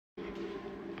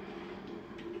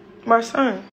My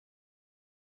son.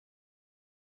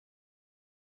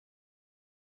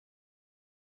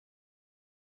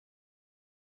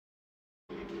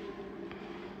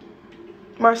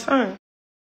 My son.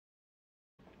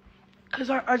 Because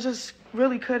I just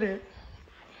really couldn't.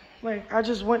 Like, I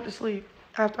just went to sleep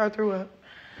after I threw up.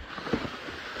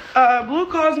 Blue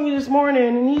calls me this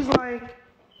morning, and he's like,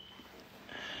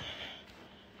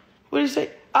 what did he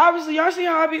say? Obviously, y'all see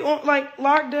how I be on, like,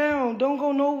 locked down. Don't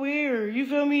go nowhere. You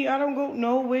feel me? I don't go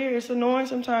nowhere. It's annoying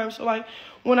sometimes. So, like,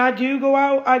 when I do go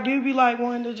out, I do be, like,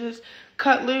 wanting to just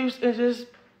cut loose and just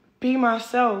be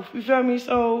myself. You feel me?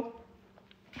 So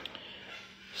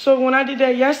when I did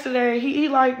that yesterday, he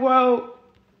like, well,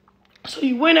 so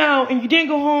you went out and you didn't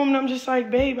go home. And I'm just like,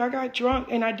 babe, I got drunk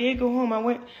and I did go home. I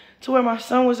went to where my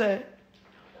son was at.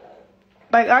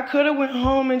 Like, I could have went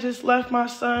home and just left my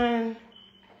son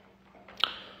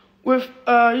with,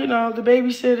 the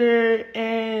babysitter,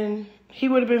 and he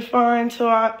would have been fine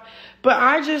but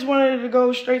I just wanted to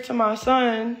go straight to my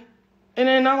son. And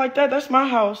then not like that, that's my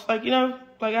house. Like,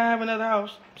 like I have another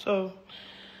house. So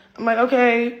I'm like,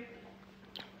 okay,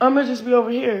 I'm going to just be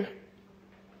over here.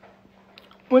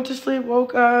 Went to sleep,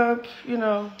 woke up,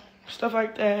 stuff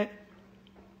like that.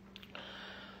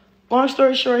 Long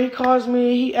story short, he calls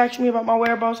me. He asks me about my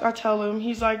whereabouts. I tell him.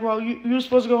 He's like, well, you were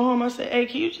supposed to go home. I said, hey,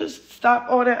 can you just stop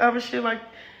all that other shit? Like,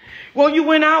 well, you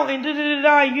went out and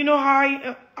da-da-da-da. You know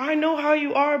how I know how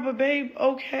you are, but babe,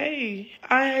 okay.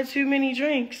 I had too many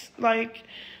drinks. Like,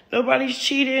 nobody's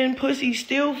cheating. Pussy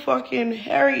still fucking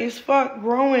hairy as fuck,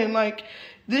 growing. Like,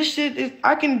 this shit is,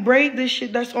 I can braid this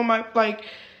shit that's on my, like,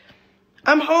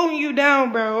 I'm holding you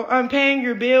down, bro. I'm paying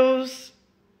your bills.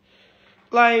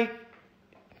 Like,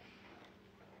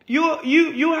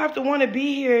 you have to want to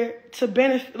be here to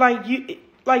benefit.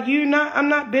 I'm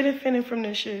not benefiting from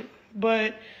this shit,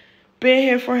 but being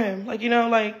here for him. Like,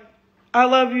 I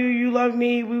love you, you love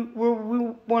me. We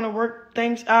want to work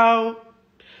things out.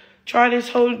 Try this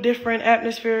whole different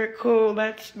atmosphere. Cool,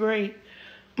 that's great.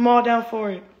 I'm all down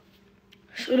for it.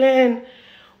 So then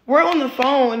we're on the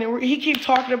phone, and he keeps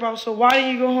talking about, so why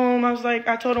didn't you go home?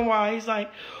 I told him why. He's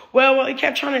like, well, he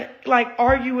kept trying to, like,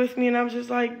 argue with me, and I was just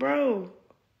like, bro,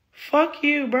 fuck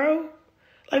you, bro.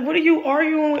 Like, what are you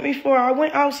arguing with me for? I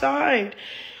went outside.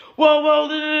 Well,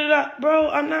 da-da-da-da. Bro,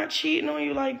 I'm not cheating on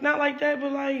you, like, not like that,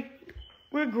 but, like,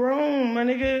 we're grown, my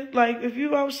nigga. Like, if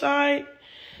you outside,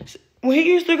 when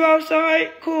he used to go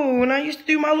outside, cool. When I used to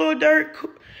do my little dirt,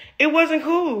 cool. It wasn't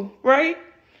cool, right?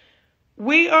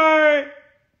 We are...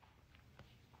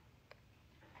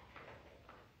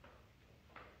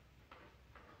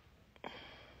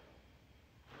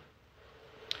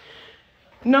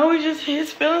 No,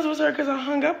 his feelings was hurt because I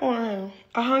hung up on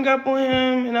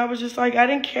him. And I was just like, I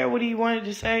didn't care what he wanted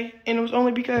to say. And it was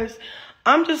only because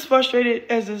I'm just frustrated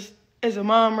as a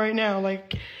mom right now.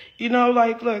 Like,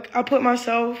 look, I put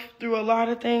myself through a lot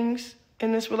of things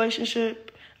in this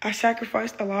relationship. I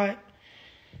sacrificed a lot.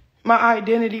 My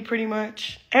identity, pretty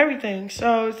much. Everything.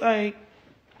 So it's like,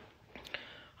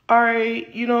 all right,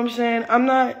 you know what I'm saying? I'm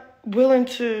not willing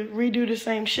to redo the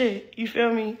same shit. You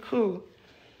feel me? Cool.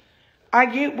 I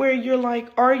get where you're, like,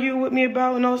 arguing with me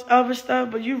about and all this other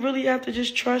stuff, but you really have to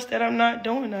just trust that I'm not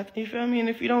doing nothing, you feel me? And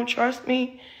if you don't trust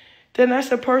me, then that's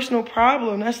a personal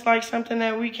problem. That's, like, something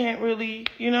that we can't really,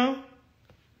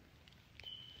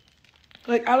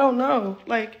 Like, I don't know.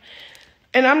 Like,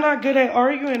 and I'm not good at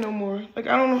arguing no more. Like,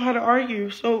 I don't know how to argue.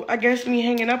 So I guess me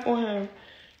hanging up on him,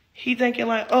 he thinking,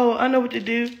 like, oh, I know what to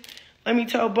do. Let me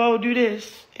tell Bo, do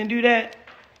this and do that.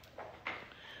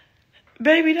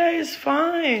 Baby, that is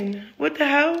fine. What the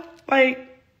hell? Like,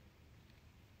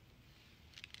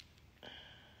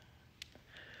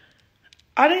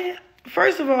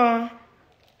 first of all,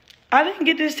 I didn't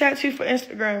get this tattoo for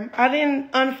Instagram. I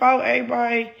didn't unfollow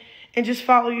everybody and just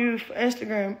follow you for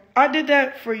Instagram. I did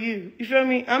that for you. You feel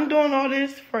me? I'm doing all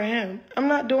this for him. I'm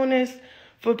not doing this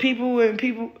for people and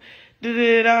people,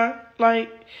 like,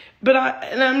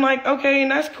 and I'm like, okay, and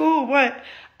that's cool, but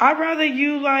I'd rather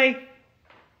you, like,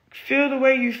 feel the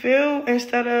way you feel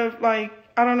instead of, like,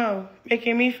 I don't know,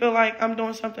 making me feel like I'm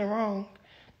doing something wrong.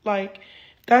 Like,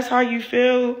 that's how you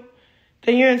feel,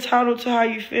 then you're entitled to how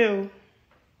you feel.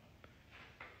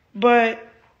 But,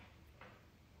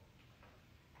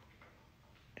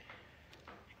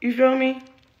 you feel me?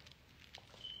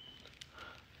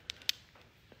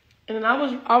 And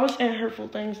I was saying hurtful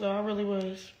things, though. I really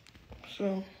was.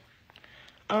 So,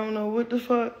 I don't know what the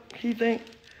fuck he think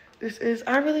this is.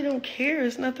 I really don't care.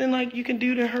 It's nothing, like, you can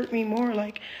do to hurt me more.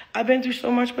 Like, I've been through so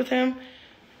much with him.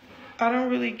 I don't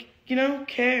really,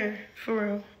 care, for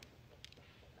real.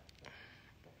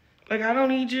 Like, I don't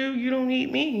need you. You don't need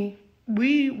me.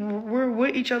 we're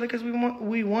with each other because we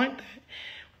want that.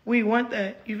 We want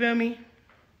that. You feel me?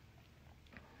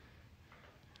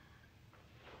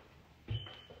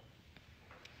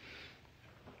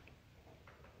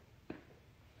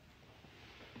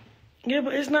 Yeah,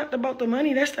 but it's not about the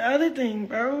money. That's the other thing,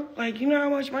 bro. Like, you know how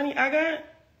much money I got?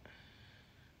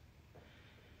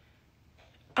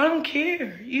 I don't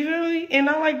care. You feel me? And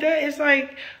not like that. It's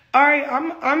like, all right,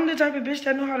 I'm the type of bitch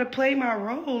that know how to play my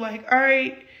role. Like, all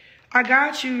right, I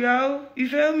got you, yo. You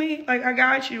feel me? Like, I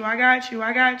got you. I got you.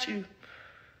 I got you.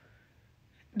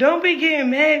 Don't be getting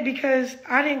mad because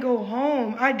I didn't go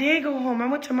home. I did go home. I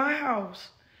went to my house.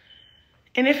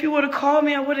 And if you would have called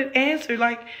me, I would have answered.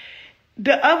 Like,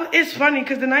 it's funny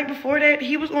because the night before that,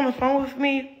 he was on the phone with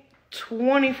me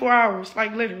 24 hours,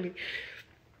 like literally.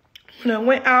 When I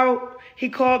went out, he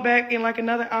called back in like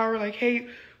another hour, like, hey,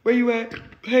 where you at?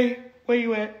 Hey, where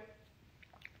you at?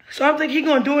 So I'm thinking he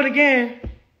gonna do it again.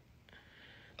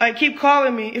 Like, keep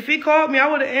calling me. If he called me, I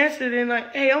would have answered and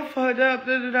like, hey, I'm fucked up,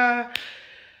 da-da-da.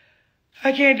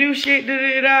 I can't do shit,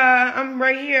 da-da-da. I'm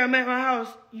right here, I'm at my house.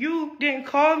 You didn't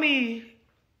call me.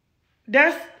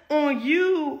 That's on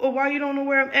you, or why you don't know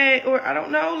where I'm at, or I don't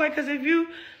know. Like, cause if you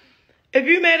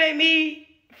mad at me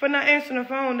for not answering the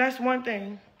phone, that's one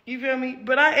thing. You feel me?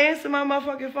 But I answer my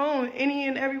motherfucking phone any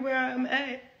and everywhere I'm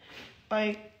at.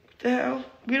 Like, what the hell?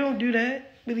 We don't do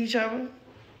that with each other.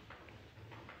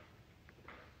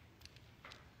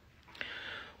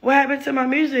 What happened to my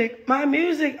music? My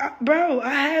music, bro,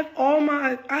 I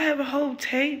have a whole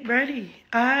tape ready.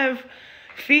 I have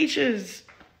features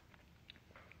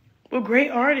with great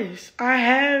artists. I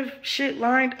have shit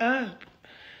lined up.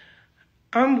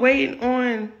 I'm waiting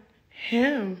on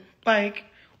him, like,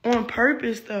 on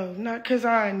purpose, though. Not because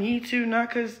I need to, not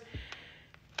because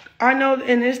I know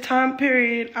in this time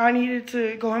period, I needed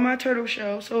to go on my turtle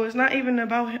show. So it's not even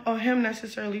about him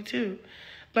necessarily, too.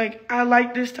 Like, I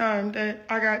like this time that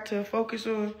I got to focus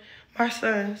on my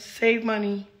son, save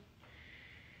money,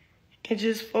 and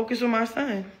just focus on my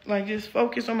son. Like, just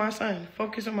focus on my son.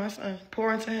 Focus on my son.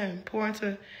 Pour into him. Pour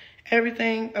into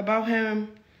everything about him.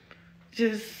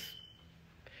 Just,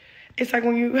 it's like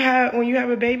when you have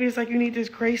a baby, it's like you need this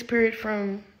grace period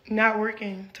from not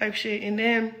working type shit. And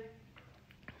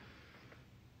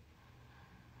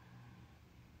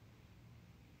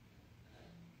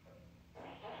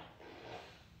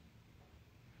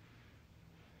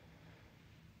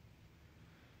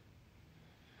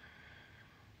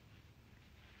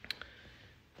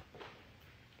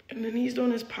then he's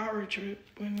doing his power trip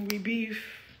when we beef.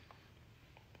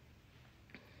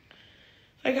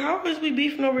 Like, how is we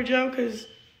beefing over Joe? Because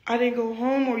I didn't go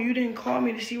home, or you didn't call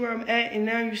me to see where I'm at, and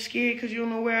now you're scared because you don't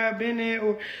know where I've been at,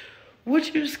 or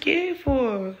what you scared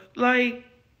for? Like,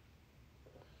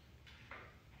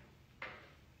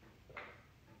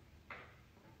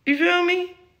 you feel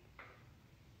me?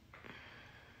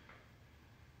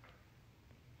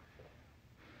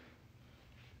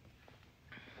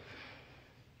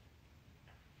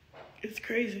 It's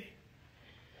crazy.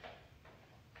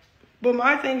 But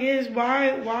my thing is,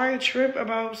 why trip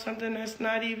about something that's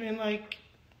not even, like,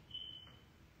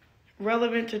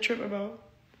 relevant to trip about?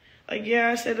 Like, yeah,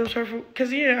 I said it was hurtful.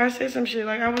 Because, yeah, I said some shit.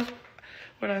 Like,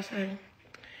 what'd I say?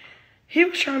 He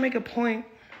was trying to make a point.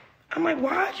 I'm like,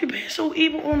 why'd you be so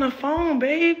evil on the phone,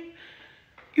 babe?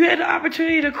 You had the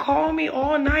opportunity to call me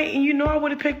all night, and you know I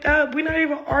would have picked up. We're not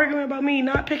even arguing about me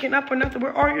not picking up or nothing.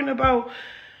 We're arguing about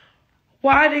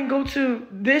why I didn't go to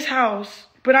this house,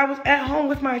 but I was at home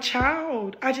with my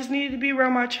child. I just needed to be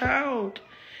around my child.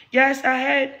 Yes, I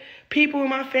had people in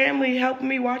my family helping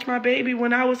me watch my baby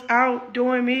when I was out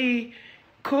doing me.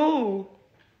 Cool.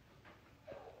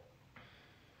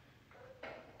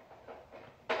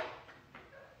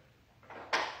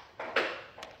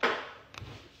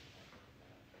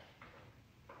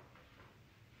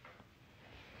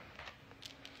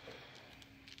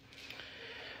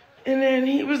 And then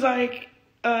he was like,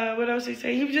 what else did he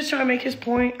say? He was just trying to make his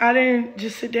point. I didn't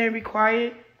just sit there and be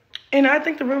quiet. And I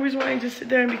think the real reason why I didn't just sit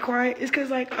there and be quiet is because,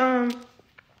 like, I'm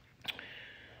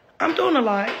doing a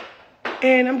lot.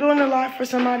 And I'm doing a lot for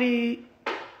somebody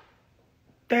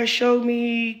that showed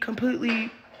me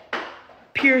completely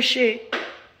pure shit.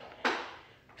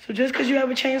 So just because you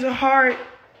have a change of heart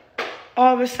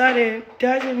all of a sudden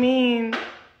doesn't mean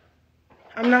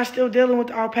I'm not still dealing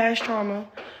with our past trauma.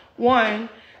 1.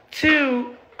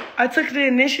 2, I took the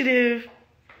initiative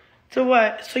to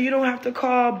what? So you don't have to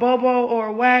call Bobo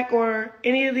or Whack or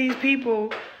any of these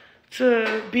people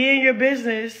to be in your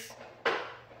business,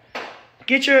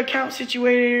 get your account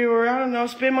situated, or I don't know,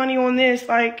 spend money on this.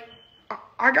 Like,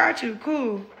 I got you,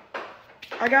 cool.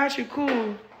 I got you,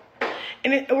 cool.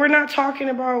 And we're not talking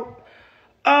about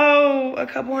Oh, a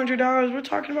couple $100. We're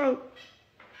talking about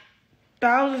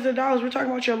thousands of dollars. We're talking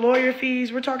about your lawyer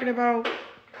fees. We're talking about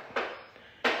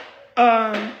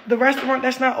the restaurant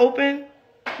that's not open.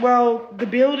 Well, the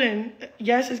building,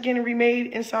 yes, it's getting remade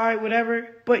inside,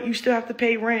 whatever, but you still have to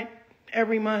pay rent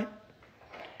every month.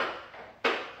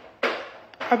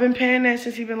 I've been paying that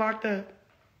since he's been locked up.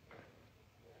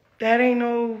 That ain't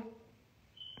no...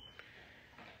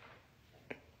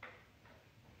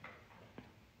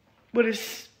 But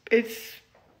it's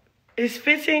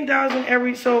 $15,000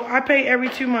 every... So I pay every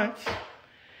 2 months.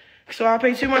 So I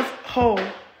pay 2 months whole.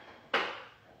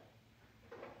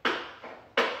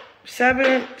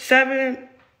 700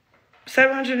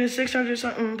 and 600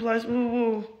 something plus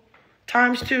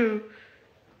times 2.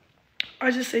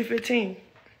 I just say 15.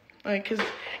 Like, cause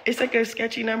it's like a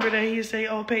sketchy number that he say,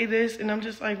 oh, pay this, and I'm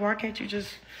just like, why can't you just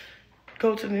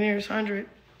go to the nearest 100?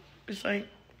 It's like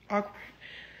awkward.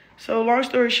 So long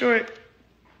story short,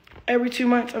 every 2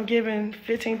 months I'm giving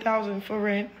 $15,000 for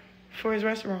rent for his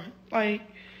restaurant. Like,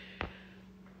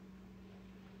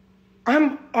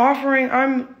 I'm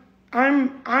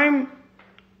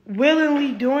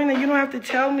willingly doing it. You don't have to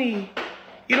tell me.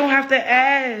 You don't have to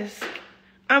ask.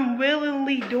 I'm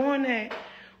willingly doing that.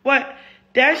 What?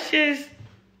 That's just,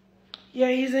 yeah,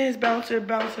 he's in his bouncer,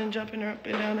 bouncing, jumping up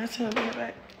and down. That's him in the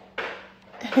back.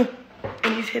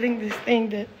 And he's hitting this thing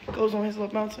that goes on his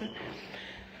little bouncer.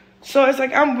 So it's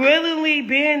like, I'm willingly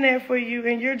being there for you,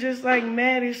 and you're just like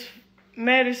mad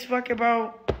as fuck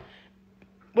about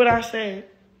what I said.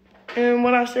 And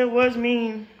what I said was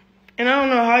mean. And I don't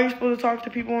know how you're supposed to talk to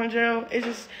people in jail. It's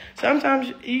just,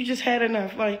 sometimes you just had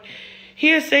enough. Like,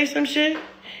 he'll say some shit,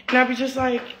 and I'll be just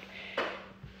like,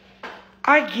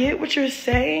 I get what you're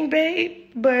saying, babe,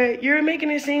 but you're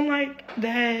making it seem like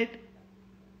that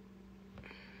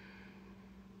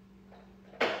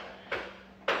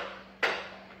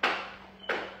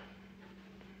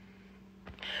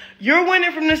you're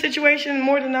winning from this situation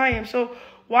more than I am. So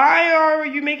why are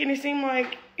you making it seem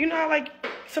like, you know, like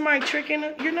somebody tricking?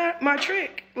 You're not my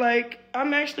trick. Like,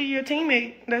 I'm actually your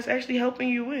teammate that's actually helping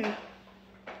you win.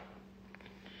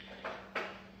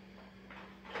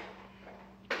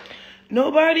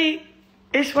 Nobody,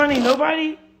 it's funny,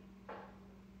 nobody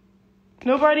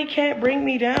can't bring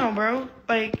me down, bro.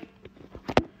 Like,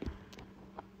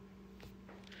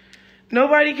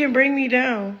 nobody can bring me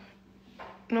down.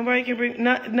 Nobody can bring,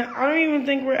 I don't even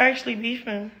think we're actually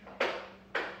beefing.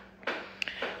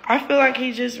 I feel like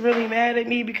he's just really mad at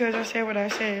me because I said what I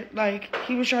said. Like,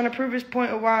 he was trying to prove his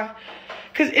point of why.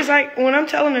 Because it's like, when I'm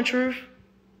telling the truth,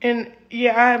 and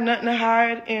yeah, I have nothing to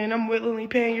hide, and I'm willingly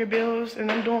paying your bills,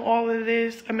 and I'm doing all of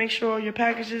this. I make sure your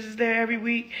packages is there every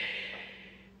week.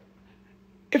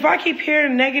 If I keep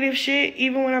hearing negative shit,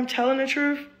 even when I'm telling the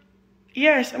truth,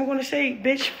 yes, I'm going to say,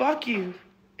 bitch, fuck you.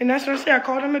 And that's what I said. I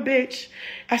called him a bitch.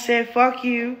 I said, fuck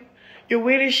you. You're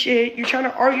weird as shit. You're trying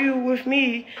to argue with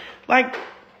me like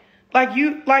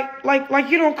you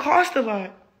don't cost a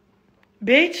lot.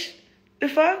 Bitch, the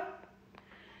fuck?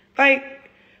 Like,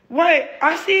 what?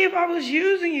 I see if I was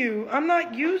using you. I'm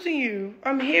not using you.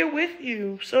 I'm here with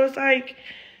you. So it's like,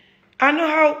 I know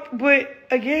how, but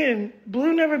again,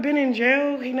 Blue never been in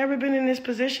jail. He never been in this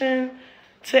position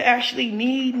to actually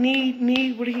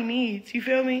need what he needs. You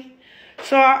feel me?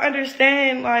 So I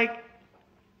understand, like,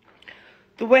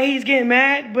 the way he's getting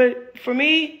mad, but for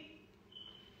me,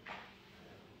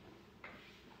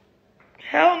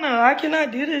 hell no, I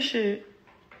cannot do this shit.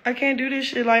 I can't do this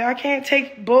shit. Like, I can't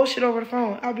take bullshit over the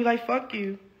phone. I'll be like, fuck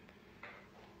you.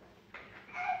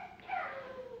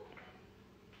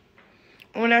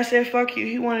 When I said fuck you,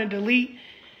 he wanted to delete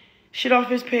shit off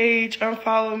his page,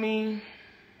 unfollow me.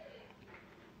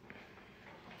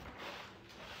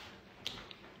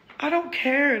 I don't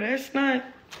care. That's not...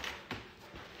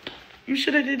 You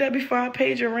should have did that before I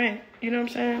paid your rent. You know what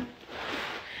I'm saying?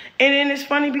 And then it's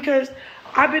funny because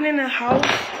I've been in the house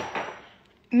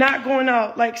not going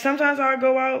out. Like, sometimes I'll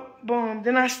go out, boom,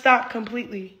 then I stop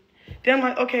completely. Then I'm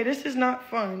like, okay, this is not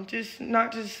fun.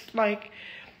 Not just like...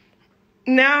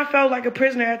 Now I felt like a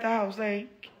prisoner at the house.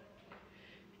 Like,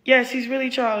 yes, he's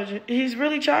really childish. He's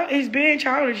being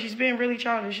childish. He's being really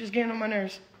childish. He's getting on my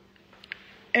nerves.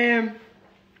 And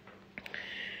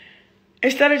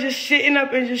instead of just sitting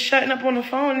up and just shutting up on the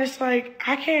phone, it's like,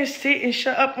 I can't sit and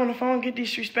shut up on the phone and get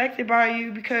disrespected by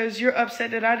you because you're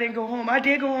upset that I didn't go home. I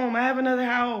did go home. I have another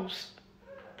house.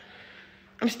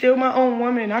 I'm still my own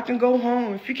woman. I can go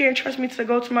home. If you can't trust me to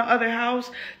go to my other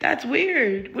house, that's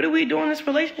weird. What are we doing this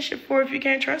relationship for if you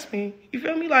can't trust me? You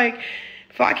feel me? Like,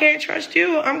 if I can't trust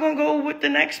you, I'm going to go with the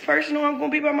next person or I'm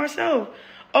going to be by myself.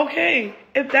 Okay,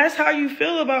 if that's how you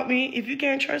feel about me, if you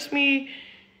can't trust me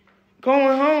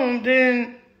going home,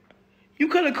 then you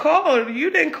could have called. You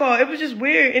didn't call. It was just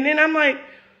weird. And then I'm like,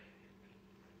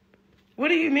 what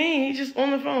do you mean? He's just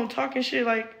on the phone talking shit.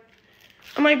 Like,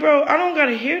 I'm like, bro, I don't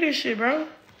gotta hear this shit, bro.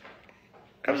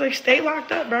 I was like, stay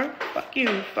locked up, bro. Fuck you,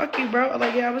 bro. I'm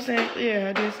like, yeah, I was saying, yeah,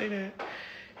 I did say that.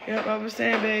 Yep, I was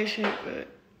saying bad shit, but it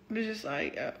was just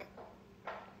like,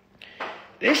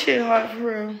 this shit hard for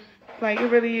real. Like, it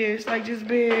really is. Like, just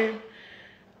being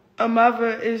a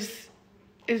mother is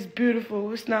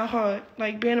beautiful. It's not hard.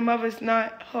 Like, being a mother is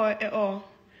not hard at all.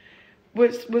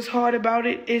 What's hard about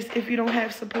it is if you don't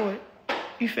have support.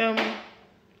 You feel me?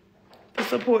 The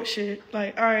support shit.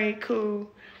 Like, all right,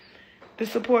 cool. The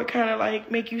support kind of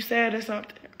like make you sad or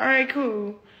something. All right,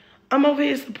 cool. I'm over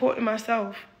here supporting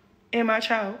myself and my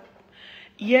child.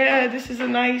 Yeah, this is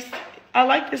I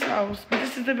like this house, but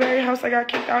this is the very house I got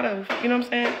kicked out of. You know what I'm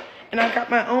saying? And I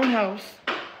got my own house.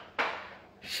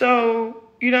 So,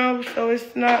 you know, so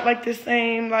it's not like the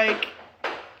same, like,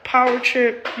 power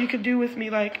trip you could do with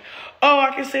me. Like, oh, I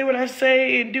can say what I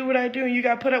say and do what I do, and you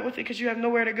got to put up with it because you have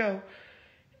nowhere to go.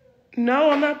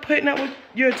 No, I'm not putting up with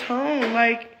your tone.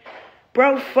 Like,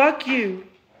 bro, fuck you.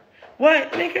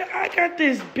 What? Nigga, I got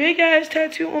this big-ass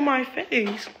tattoo on my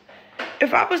face.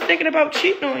 If I was thinking about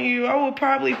cheating on you, I would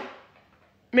probably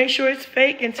make sure it's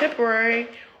fake and temporary.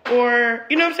 Or,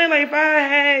 you know what I'm saying? Like, if I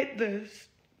had the...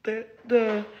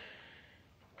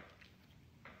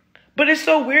 But it's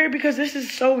so weird because this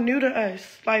is so new to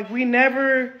us. Like, we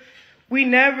never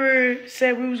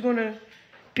said we was going to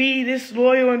be this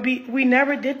loyal and we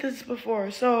never did this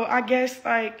before. So, I guess,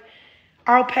 like...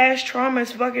 Our past trauma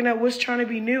is fucking up what's trying to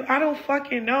be new. I don't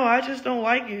fucking know. I just don't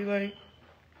like it. Like,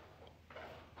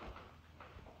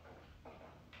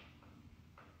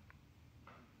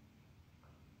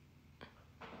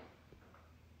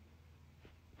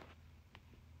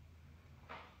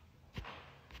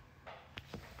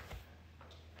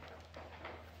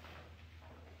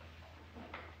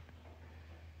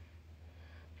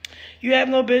 you have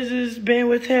no business being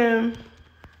with him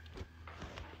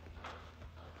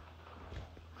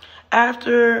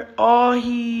after all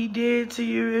he did to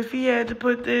you. If he had to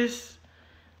put this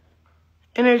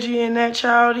energy in that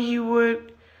child, he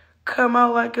would come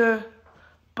out like a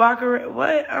baccarat.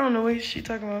 What? I don't know what she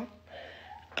talking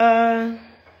about.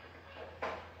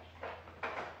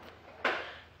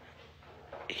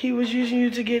 He was using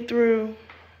you to get through.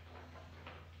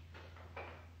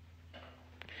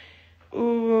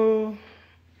 Ooh.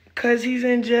 Because he's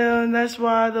in jail, and that's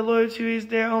why the loyalty is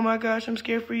there. Oh, my gosh, I'm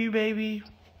scared for you, baby.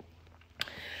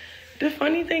 The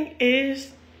funny thing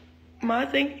is, my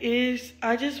thing is,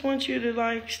 I just want you to,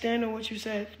 like, stand on what you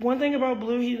said. One thing about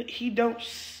Blue, he don't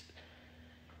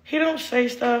say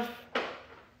stuff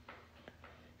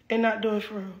and not do it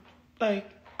for real. Like,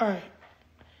 all right.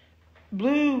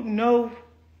 Blue know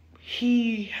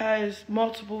he has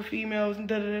multiple females and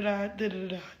da-da-da-da,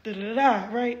 da-da-da-da, da-da-da-da,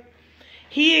 right?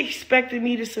 He expected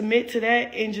me to submit to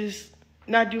that and just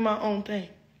not do my own thing.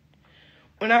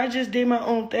 When I just did my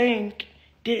own thing,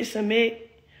 didn't submit,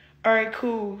 all right,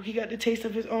 cool. He got the taste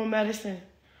of his own medicine.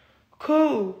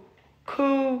 Cool.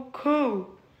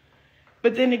 But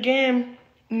then again,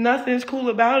 nothing's cool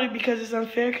about it because it's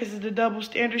unfair because it's the double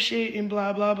standard shit and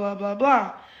blah, blah, blah, blah,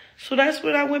 blah. So that's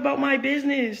when I went about my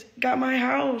business. Got my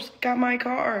house, got my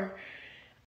car.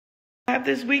 I have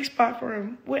this weak spot for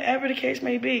him, whatever the case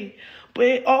may be. But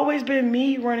it always been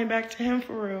me running back to him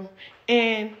for real.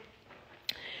 And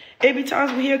it be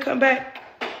times when he'll come back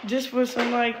just for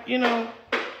some, like, you know,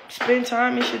 spend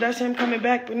time and shit. That's him coming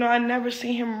back. But no, I never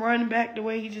seen him run back the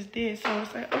way he just did. So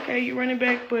it's like, okay, you running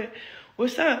back, but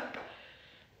what's up?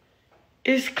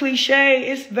 It's cliche.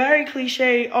 It's very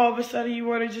cliche. All of a sudden you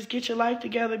want to just get your life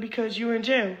together because you're in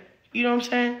jail. You know what I'm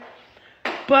saying?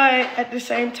 But at the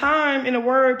same time, in the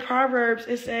word Proverbs,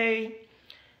 it's I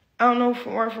don't know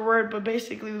from word for word, but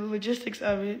basically the logistics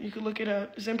of it, you can look it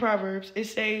up. It's in Proverbs. It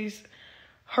says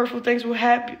hurtful things will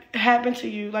happen to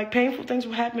you. Like, painful things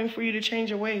will happen for you to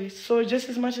change your ways. So just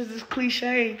as much as it's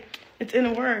cliche, it's in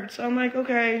the word. So I'm like,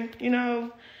 okay, you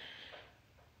know,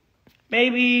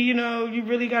 maybe, you know, you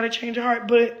really got to change your heart.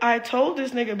 But I told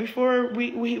this nigga before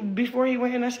before he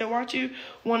went in, I said, watch you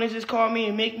want to just call me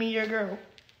and make me your girl.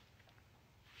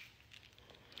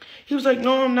 He was like,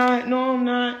 no, I'm not. No, I'm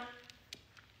not.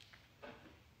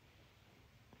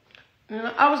 And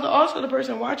I was also the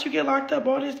person, watch you get locked up.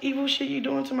 All this evil shit you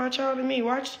doing to my child and me.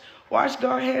 Watch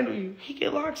God handle you. He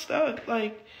get locked up.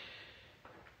 Like,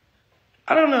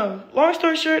 I don't know. Long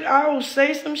story short, I will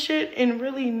say some shit and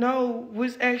really know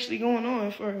what's actually going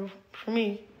on for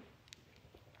me.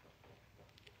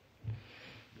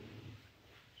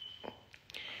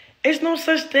 It's no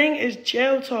such thing as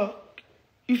jail talk.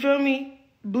 You feel me?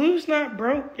 Blue's not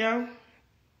broke, yo.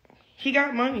 He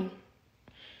got money.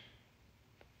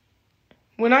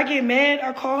 When I get mad,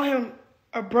 I call him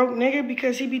a broke nigga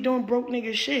because he be doing broke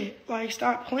nigga shit. Like,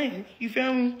 stop playing. You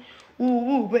feel me? Woo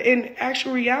woo. But in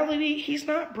actual reality, he's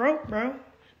not broke, bro.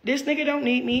 This nigga don't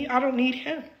need me. I don't need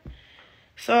him.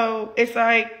 So it's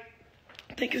like,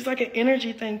 I think it's like an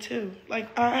energy thing too.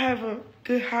 Like, I have a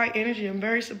good high energy. I'm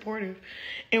very supportive.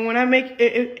 And when I make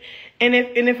it,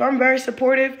 if I'm very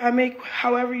supportive, I make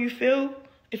however you feel.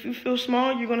 If you feel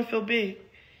small, you're gonna feel big.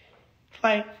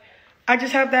 Like, I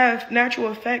just have that natural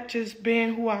effect just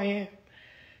being who I am.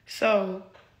 So,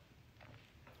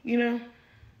 you know.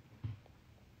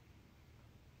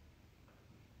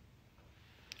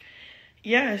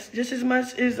 Yes, just as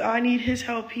much as I need his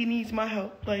help, he needs my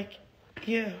help. Like,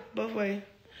 yeah, both ways.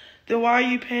 Then why are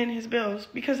you paying his bills?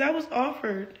 Because that was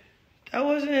offered. That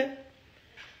wasn't,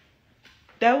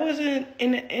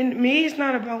 and me, it's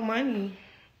not about money.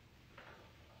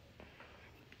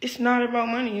 It's not about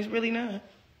money. It's really not.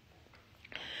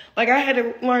 Like, I had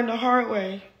to learn the hard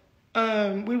way.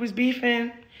 We was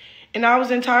beefing, and I was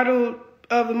entitled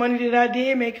of the money that I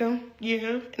did make him,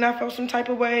 yeah. And I felt some type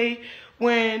of way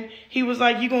when he was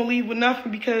like, you gonna leave with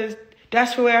nothing because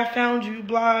that's where I found you,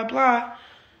 blah, blah.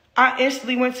 I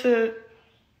instantly went to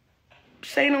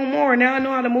say no more. Now I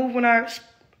know how to move when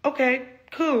okay,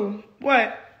 cool.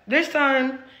 What? This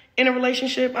time in a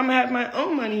relationship, I'm gonna have my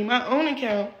own money, my own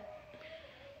account.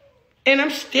 And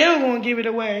I'm still gonna give it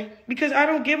away because I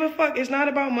don't give a fuck. It's not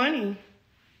about money.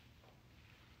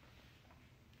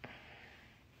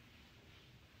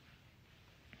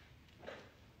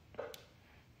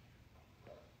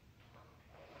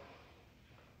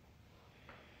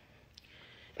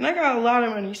 And I got a lot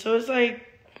of money, so it's like,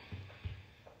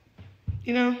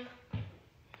 you know,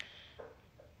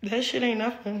 that shit ain't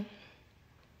nothing.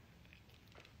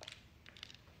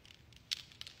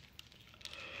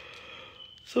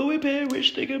 So we pay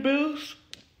rich nigga bills?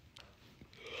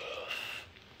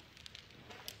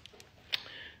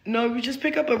 No, you just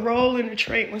pick up a role in a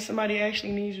trait when somebody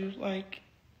actually needs you. Like,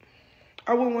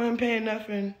 I wouldn't want him paying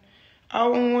nothing. I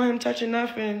wouldn't want him touching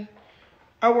nothing.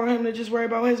 I want him to just worry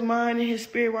about his mind and his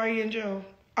spirit while he in jail.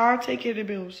 I'll take care of the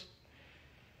bills.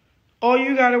 All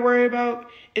you got to worry about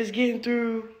is getting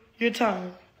through your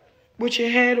time with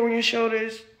your head on your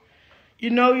shoulders.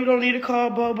 You know you don't need to call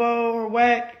Bobo or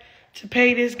Whack to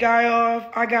pay this guy off.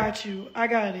 I got you. I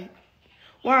got it.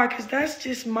 Why? Because that's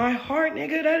just my heart,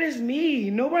 nigga. That is me.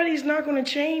 Nobody's not going to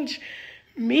change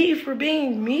me for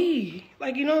being me.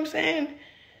 Like, you know what I'm saying?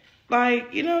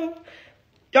 Like, you know,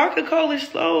 y'all could call it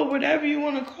slow, whatever you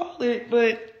want to call it,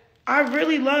 but I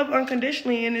really love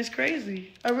unconditionally, and it's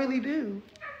crazy. I really do.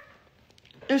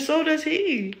 And so does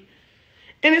he.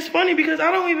 And it's funny because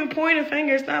I don't even point a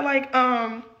finger. It's not like,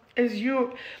 it's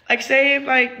you. Like, say if,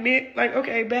 like, me, like,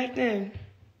 okay, back then,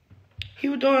 he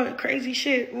was doing crazy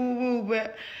shit, ooh,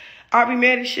 but I'll be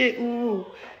mad as shit, ooh.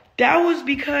 That was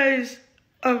because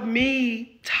of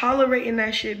me tolerating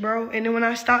that shit, bro. And then when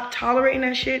I stopped tolerating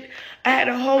that shit, I had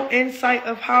a whole insight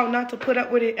of how not to put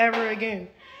up with it ever again.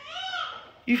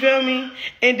 You feel me?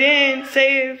 And then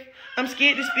say if I'm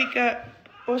scared to speak up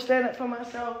or stand up for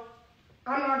myself,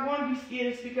 I'm not going to be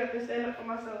scared to speak up and stand up for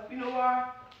myself. You know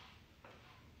why?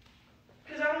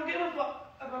 Because I don't give a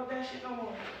fuck about that shit no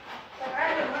more. Like, I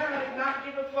had to learn how to not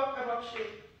give a fuck about shit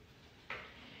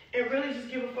and really just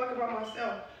give a fuck about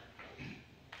myself.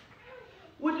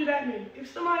 What do that mean?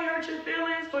 If somebody hurt your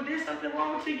feelings or did something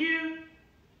wrong to you,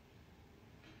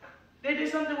 they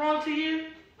did something wrong to you,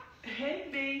 hey,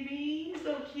 baby,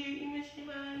 so cute, you miss your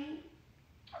mommy.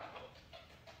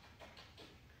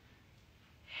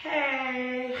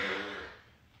 Hey.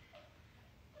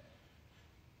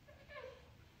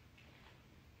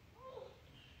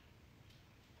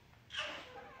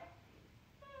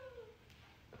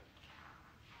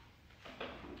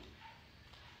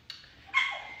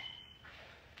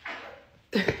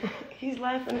 He's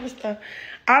laughing and stuff.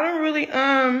 I don't really,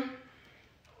 I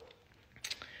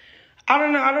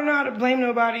don't know how to blame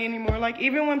nobody anymore. Like,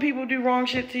 even when people do wrong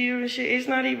shit to you and shit, it's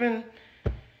not even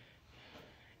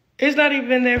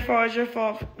their fault, it's your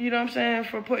fault, you know what I'm saying,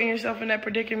 for putting yourself in that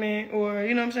predicament, or,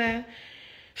 you know what I'm saying?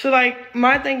 So, like,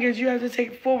 my thing is you have to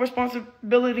take full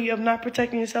responsibility of not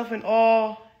protecting yourself in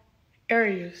all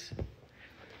areas.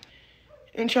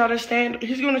 And try to stand,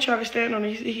 he's going to try to stand on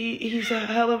it. He's a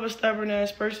hell of a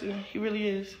stubborn-ass person. He really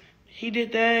is. He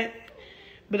did that,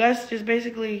 but that's just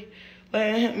basically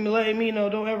letting me know,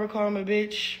 don't ever call him a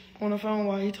bitch on the phone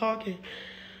while he talking.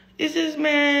 It's just,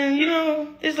 man, you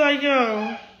know, it's like,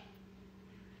 yo,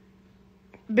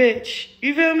 bitch.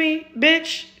 You feel me?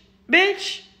 Bitch.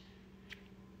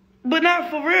 But not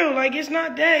for real. Like, it's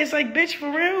not that. It's like, bitch,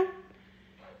 for real?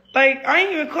 Like, I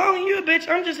ain't even calling you a bitch.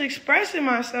 I'm just expressing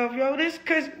myself, yo. This,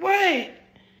 cause what?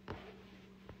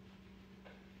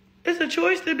 It's a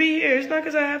choice to be here. It's not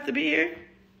because I have to be here.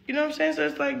 You know what I'm saying? So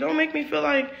it's like, don't make me feel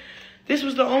like this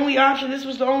was the only option. This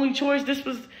was the only choice. This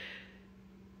was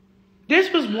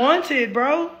wanted,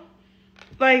 bro.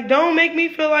 Like, don't make me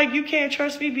feel like you can't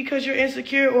trust me because you're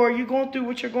insecure or you're going through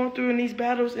what you're going through in these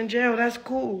battles in jail. That's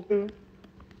cool.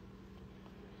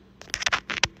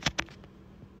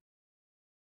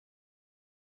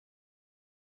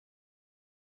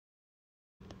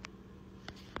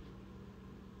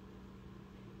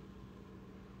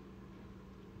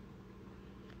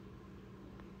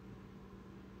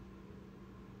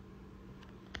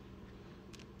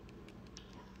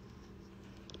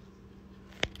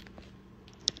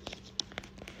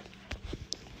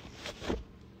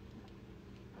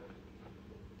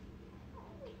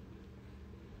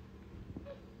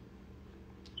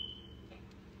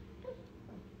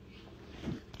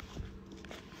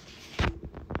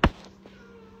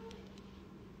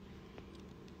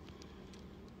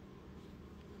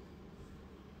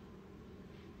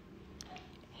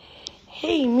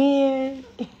 Hey, man.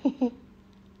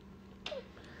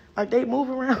 Like, they move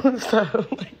around and stuff.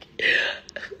 Like,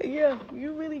 yeah,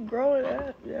 you really growing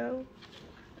up, yo.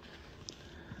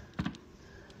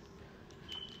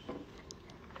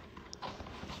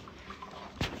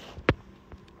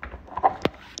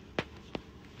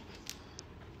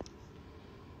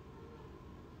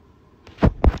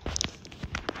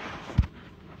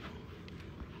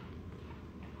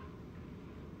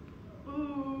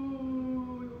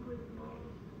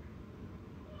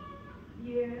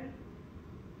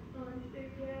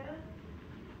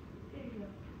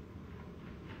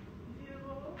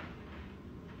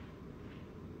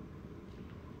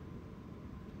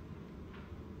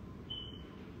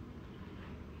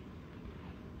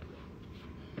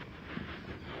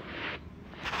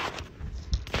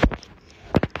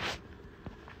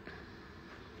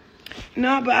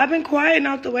 No, but I've been quiet and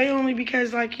out the way only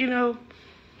because, like, you know,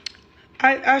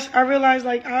 I realize,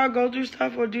 like, I'll go through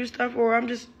stuff or do stuff or I'm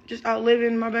just out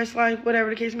living my best life,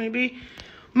 whatever the case may be.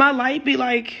 My light be,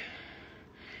 like,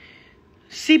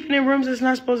 seeping in rooms that's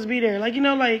not supposed to be there. Like, you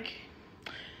know, like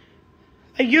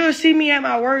you'll see me at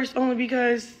my worst only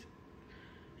because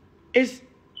it's,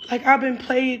 like, I've been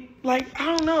played, like, I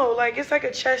don't know, like, it's like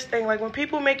a chess thing. Like, when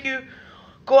people make you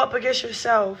go up against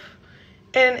yourself,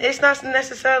 and it's not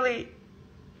necessarily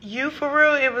you for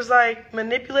real, it was, like,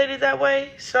 manipulated that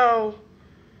way. So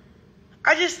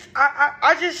I'm just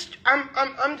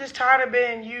tired of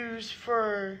being used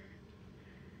for,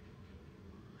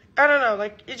 I don't know,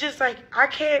 like, it's just like, I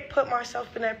can't put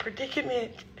myself in that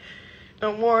predicament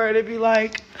no more to be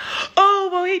like, oh,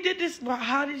 well, he did this. Well,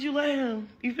 how did you let him?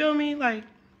 You feel me? Like,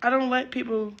 I don't let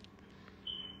people.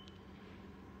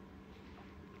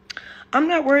 I'm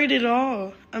not worried at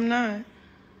all. I'm not.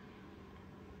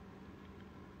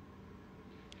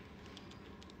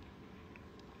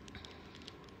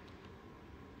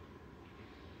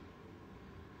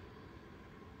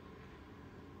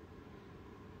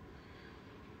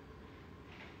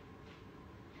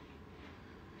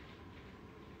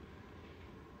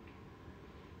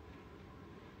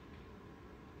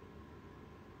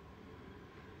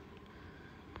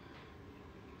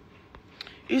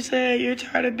 You said you're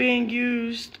tired of being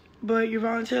used, but you're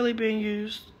voluntarily being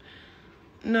used.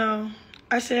 No.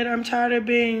 I said I'm tired of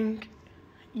being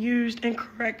used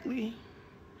incorrectly.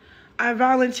 I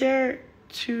volunteered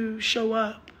to show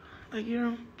up. Like, you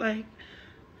know, like,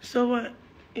 so what?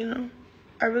 You know,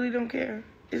 I really don't care.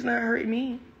 It's not hurting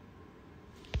me.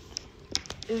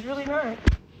 It's really not.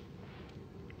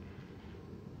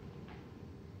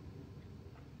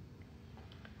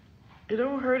 It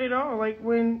don't hurt at all. Like,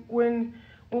 when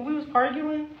we was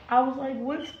arguing, I was like,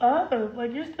 what's up?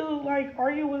 Like, you're still, like,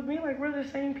 arguing with me like we're the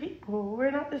same people. We're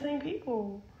not the same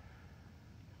people.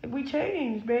 Like, we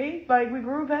changed, babe. Like, we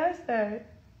grew past that.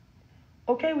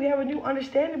 Okay, we have a new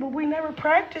understanding, but we never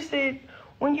practiced it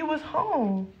when you was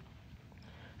home.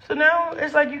 So now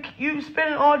it's like you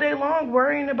spending all day long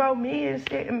worrying about me and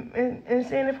saying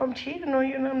if I'm cheating on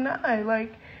you, and I'm not.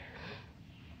 Like,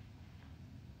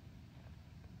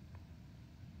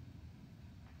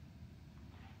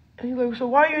 and he's like, so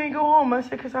why you ain't go home? I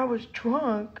said, because I was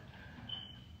drunk.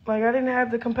 Like, I didn't have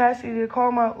the capacity to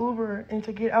call my Uber and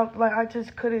to get out. Like, I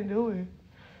just couldn't do it.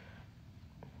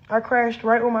 I crashed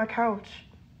right on my couch.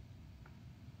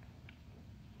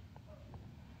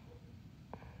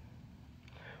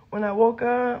 When I woke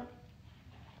up,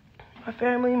 my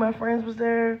family, my friends was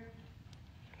there.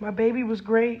 My baby was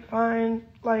great, fine.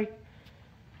 Like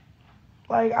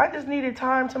Like, I just needed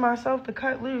time to myself to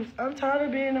cut loose. I'm tired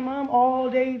of being a mom all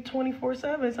day,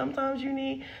 24/7. Sometimes you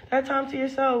need that time to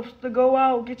yourself to go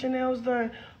out, get your nails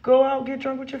done, go out, get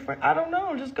drunk with your friend. I don't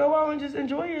know. Just go out and just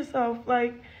enjoy yourself.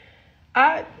 Like,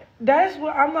 that's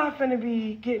what I'm not finna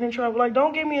be getting in trouble. Like,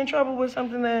 don't get me in trouble with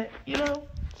something that,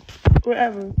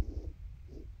 whatever.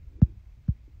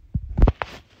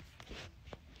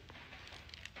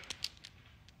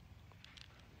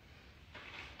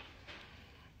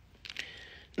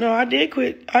 No, I did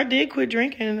quit. I did quit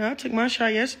drinking. I took my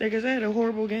shot yesterday because I had a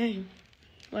horrible game.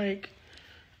 Like,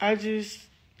 I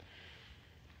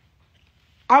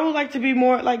would like to be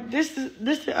more like this.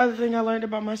 Is the other thing I learned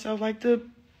about myself. Like the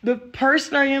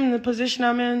person I am, the position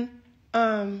I'm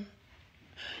in.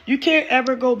 You can't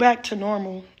ever go back to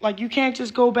normal. Like, you can't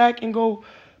just go back and go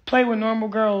play with normal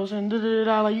girls and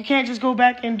da-da-da-da. Like, you can't just go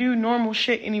back and do normal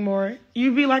shit anymore.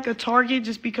 You be like a target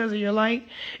just because of your light.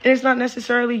 And it's not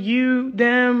necessarily you,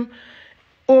 them,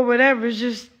 or whatever. It's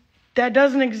just that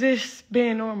doesn't exist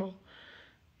being normal.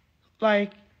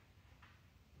 Like,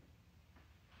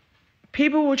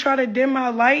 people will try to dim my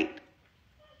light,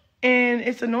 and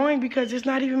it's annoying because it's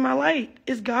not even my light.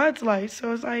 It's God's light.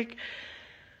 So it's like,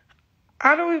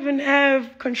 I don't even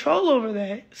have control over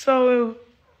that. So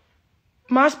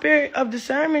my spirit of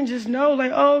discernment just know,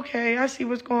 like, oh, okay, I see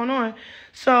what's going on.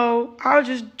 So I'll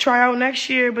just try out next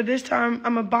year, but this time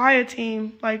I'm going to buy a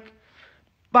team,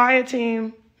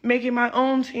 make it my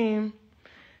own team,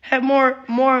 have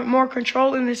more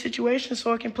control in the situation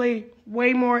so it can play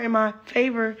way more in my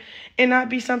favor and not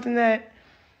be something that,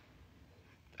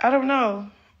 I don't know,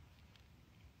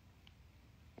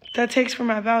 that takes from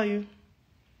my value.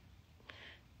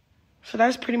 So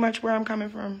that's pretty much where I'm coming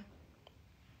from.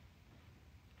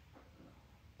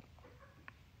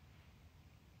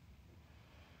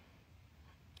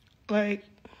 Like,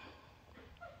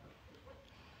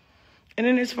 and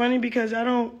then it's funny because I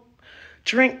don't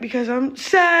drink because I'm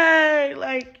sad.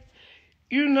 Like,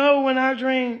 when I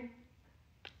drink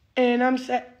and I'm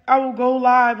sad, I will go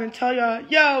live and tell y'all,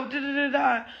 yo,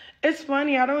 da-da-da-da. It's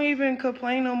funny. I don't even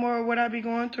complain no more of what I be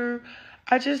going through.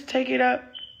 I just take it up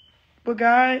with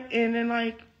God and then,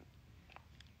 like,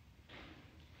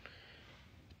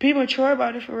 be mature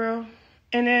about it for real.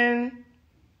 And then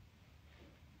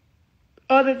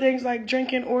other things like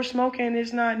drinking or smoking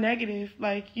is not negative.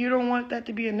 Like, you don't want that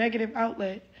to be a negative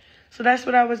outlet. So that's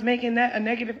what I was making that a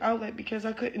negative outlet because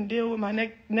I couldn't deal with my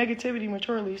negativity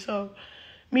maturely. So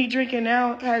me drinking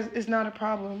now is not a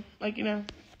problem. Like,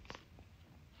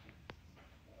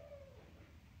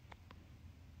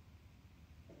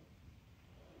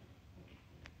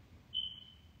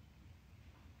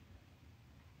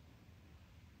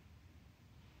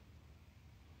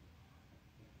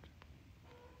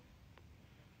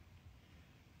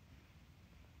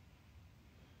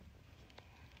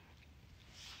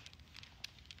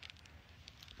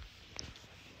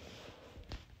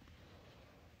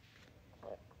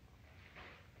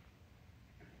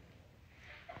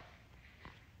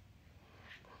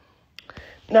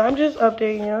 No, I'm just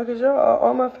updating y'all because y'all,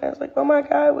 all my fans, like, oh my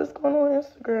God, what's going on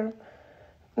Instagram?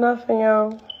 Nothing,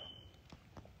 y'all.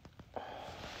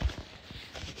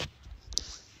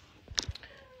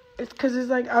 It's because it's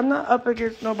like I'm not up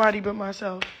against nobody but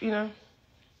myself,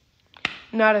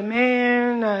 Not a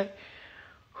man, not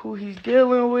who he's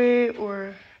dealing with,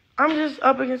 or I'm just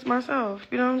up against myself,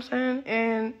 you know what I'm saying?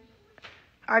 And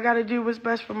I got to do what's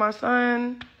best for my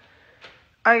son.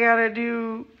 I got to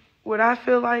do what I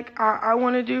feel like I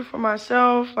want to do for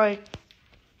myself. Like,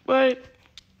 but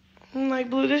I'm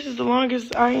like, Blue, this is the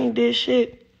longest I ain't did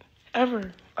shit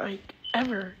ever. Like,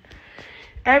 ever.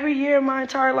 Every year in my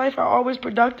entire life, I always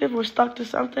productive or stuck to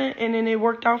something, and then it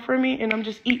worked out for me, and I'm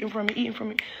just eating from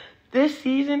it. This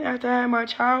season, after I had my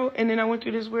child, and then I went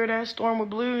through this weird-ass storm with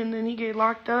Blue, and then he get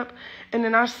locked up, and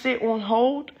then I sit on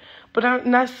hold, but I'm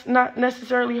not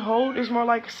necessarily hold. It's more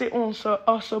like sit on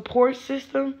a support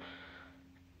system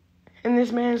in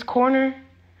this man's corner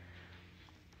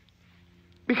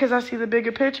because I see the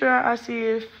bigger picture. I see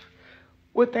if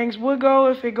what things would go,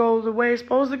 if it goes the way it's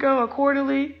supposed to go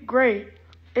accordingly, great.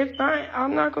 If not,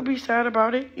 I'm not going to be sad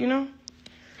about it,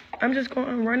 I'm just going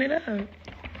to run it out.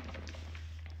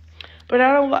 But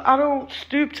I don't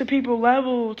stoop to people's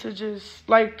level to just,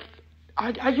 like,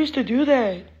 I used to do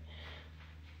that.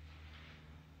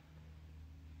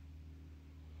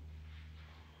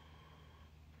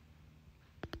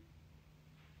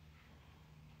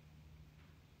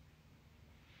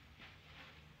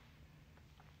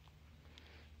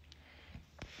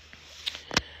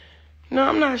 No,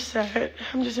 I'm not sad.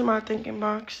 I'm just in my thinking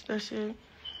box. That's it.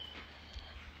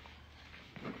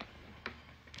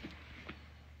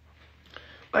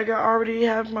 Like, I already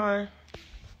have my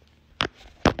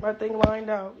thing lined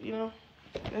out, you know?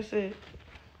 That's it.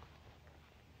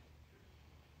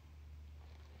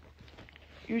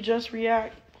 You just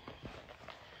react.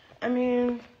 I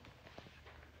mean,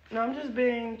 no, I'm just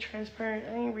being transparent.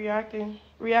 I ain't reacting.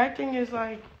 Reacting is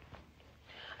like,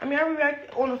 I mean, I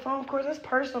react on the phone, of course, that's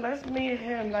personal. That's me and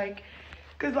him, like,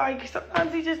 because, like,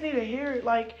 sometimes you just need to hear it.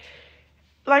 Like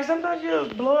sometimes you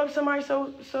blow up somebody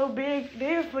so big,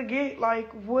 they forget, like,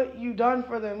 what you done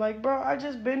for them. Like, bro, I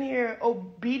just been here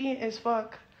obedient as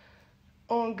fuck,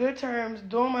 on good terms,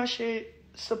 doing my shit,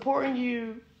 supporting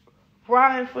you,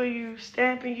 riding for you,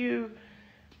 stamping you,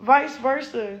 vice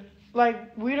versa.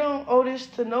 Like, we don't owe this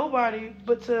to nobody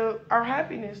but to our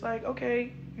happiness. Like,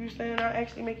 okay, you saying I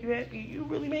actually make you happy. You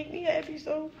really make me happy,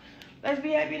 so let's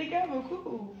be happy together.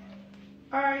 Cool.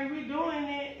 All right, we doing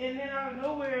it, and then out of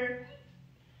nowhere,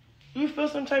 you feel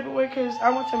some type of way because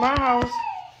I went to my house.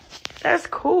 That's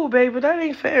cool, babe, but that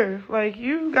ain't fair. Like,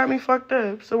 you got me fucked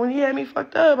up. So when he had me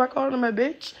fucked up, I called him a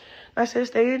bitch. I said,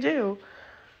 stay in jail.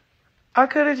 I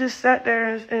could have just sat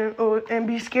there and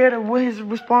be scared of what his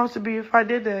response would be if I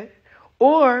did that.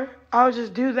 Or I'll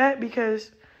just do that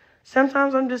because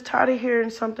sometimes I'm just tired of hearing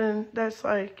something that's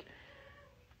like,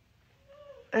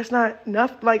 that's not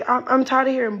enough. Like, I'm tired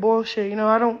of hearing bullshit. You know,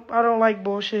 I don't like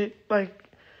bullshit. Like,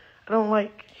 I don't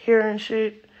like hearing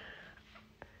shit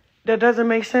that doesn't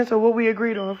make sense of what we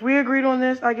agreed on. If we agreed on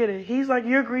this, I get it. He's like,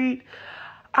 you agreed.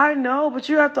 I know, but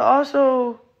you have to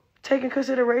also take in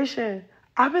consideration,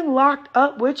 I've been locked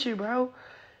up with you, bro.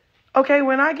 Okay,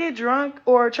 when I get drunk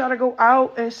or try to go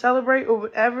out and celebrate or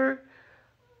whatever,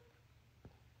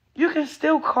 you can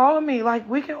still call me. Like,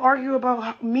 we can argue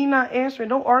about me not answering.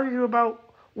 Don't argue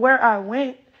about where I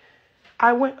went.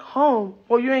 I went home.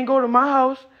 Well, you ain't go to my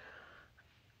house.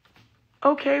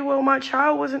 Okay, well, my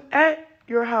child wasn't at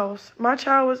your house. My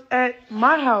child was at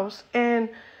my house. And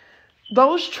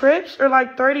those trips are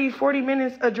like 30, 40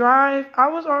 minutes a drive. I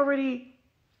was already...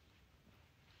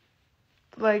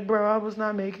 Like, bro, I was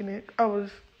not making it. I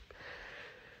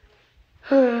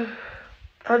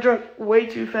drank way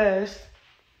too fast.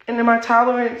 And then my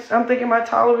tolerance, I'm thinking my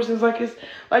tolerance is like, it's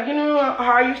like, you know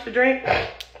how I used to drink?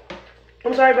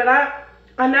 I'm sorry, but I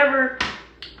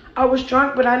was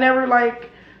drunk, but I never, like,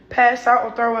 passed out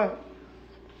or throw up.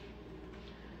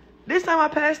 This time I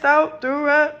passed out, threw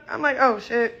up. I'm like, oh,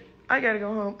 shit, I gotta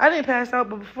go home. I didn't pass out,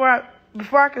 but before I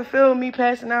could feel me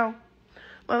passing out,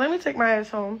 well, let me take my ass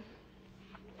home.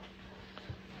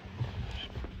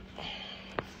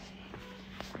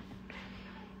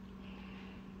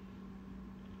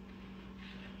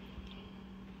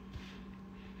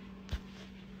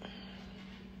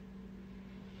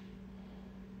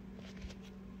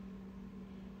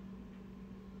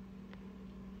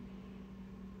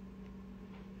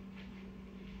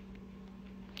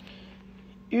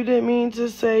 You didn't mean to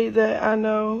say that, I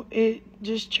know. It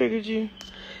just triggered you.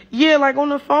 Yeah, like on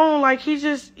the phone, like he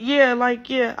just, yeah, like,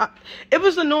 yeah. It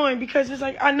was annoying because it's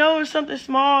like, I know it's something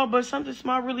small, but something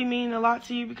small really mean a lot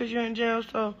to you because you're in jail,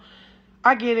 so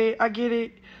I get it.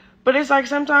 But it's like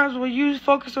sometimes when you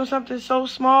focus on something so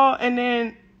small and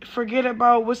then forget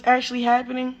about what's actually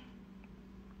happening,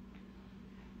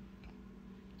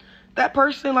 that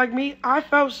person, like me, I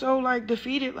felt so, like,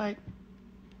 defeated, like,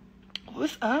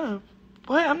 what's up?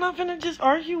 What? I'm not finna just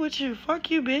argue with you. Fuck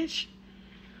you, bitch.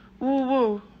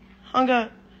 Woo. Hung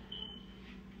up.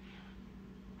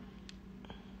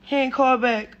 He ain't called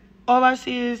back. All I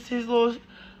see is his little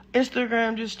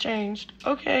Instagram just changed.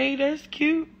 Okay, that's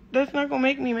cute. That's not gonna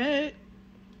make me mad.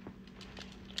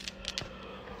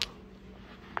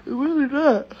 It really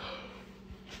not.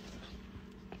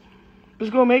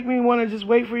 It's gonna make me want to just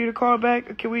wait for you to call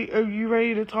back. Are you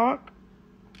ready to talk?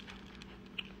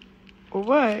 Or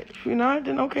what? If you're not,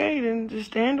 then okay, then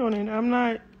just stand on it. I'm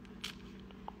not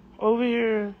over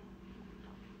here.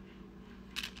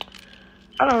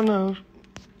 I don't know.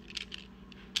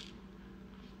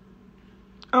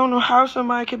 I don't know how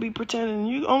somebody could be pretending.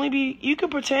 You can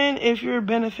pretend if you're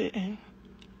benefiting.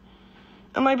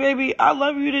 I'm like, baby, I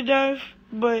love you to death,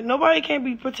 but nobody can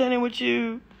be pretending with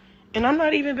you. And I'm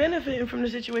not even benefiting from the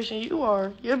situation. You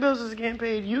are. Your bills is getting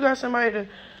paid. You got somebody to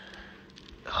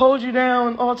hold you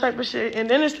down, all type of shit. And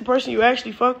then it's the person you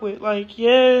actually fuck with. Like,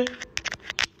 yeah,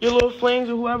 your little flings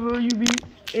or whoever you be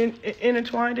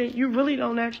intertwined in, you really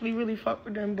don't actually really fuck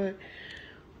with them. But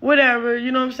whatever,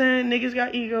 you know what I'm saying? Niggas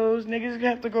got egos. Niggas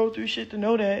have to go through shit to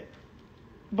know that.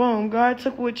 Boom, God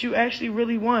took what you actually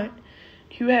really want.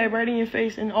 You had right in your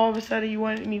face, and all of a sudden you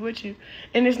wanted me with you.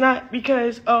 And it's not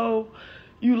because, oh,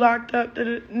 you locked up.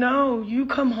 No, you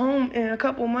come home in a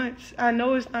couple months. I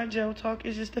know it's not jail talk.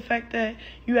 It's just the fact that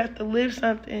you have to live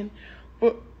something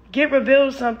get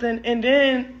revealed something and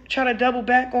then try to double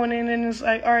back on it, and then it's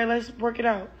like, all right, let's work it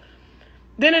out.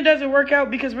 Then it doesn't work out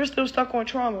because we're still stuck on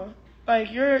trauma.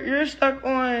 Like, you're stuck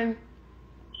on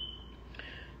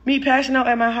me passing out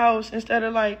at my house instead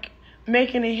of, like,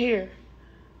 making it here.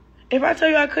 If I tell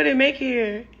you I couldn't make it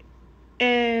here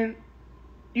and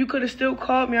you could have still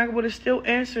called me, I would have still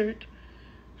answered.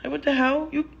 Like, what the hell?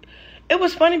 It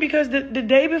was funny because the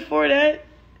day before that,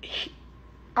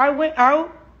 I went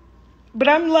out, but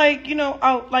I'm like, you know,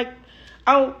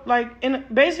 and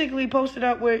basically posted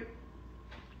up with,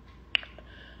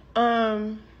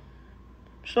 so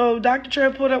Dr.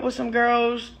 Trev pulled up with some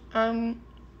girls. I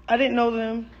didn't know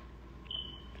them.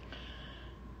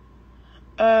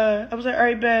 I was like, all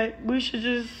right, bet, we should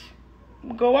just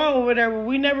go out or whatever.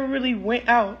 We never really went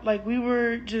out. Like, we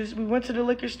went to the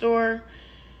liquor store.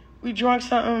 We drank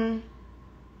something.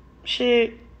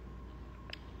 Shit.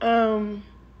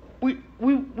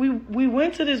 We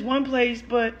went to this one place,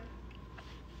 but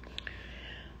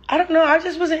I don't know. I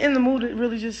just wasn't in the mood to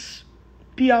really just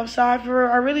be outside for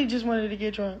her. I really just wanted to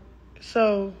get drunk.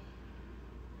 So,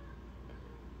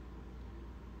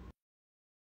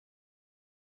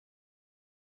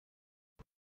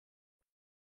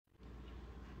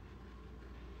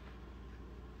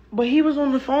 but he was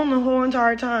on the phone the whole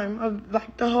entire time of,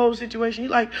 like, the whole situation.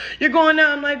 He's like, you're going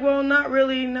out? I'm like, well, not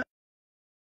really. Not.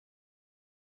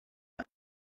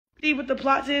 See what the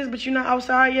plot is, but you're not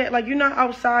outside yet. Like, you're not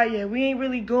outside yet. We ain't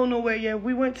really go nowhere yet.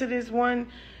 We went to this one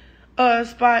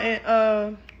spot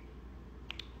in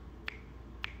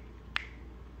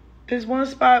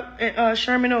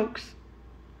Sherman Oaks.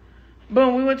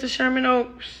 Boom, we went to Sherman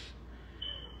Oaks,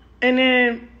 and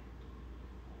then,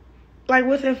 like,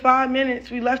 within 5 minutes,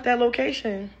 we left that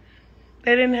location.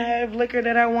 They didn't have liquor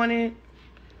that I wanted.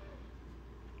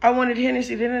 I wanted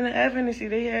Hennessy. They didn't have Hennessy.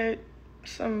 They had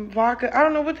some vodka. I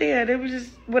don't know what they had. It was just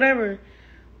whatever.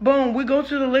 Boom, we go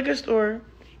to the liquor store.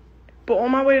 But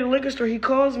on my way to the liquor store, he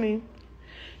calls me.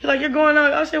 He's like, you're going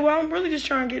out? I said, well, I'm really just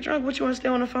trying to get drunk. What, you want to stay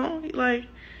on the phone? He's like,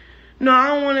 no, I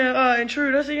don't want to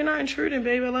intrude. I said, you're not intruding,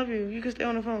 babe. I love you. You can stay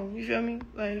on the phone. You feel me?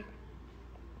 Like,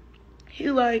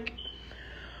 he like,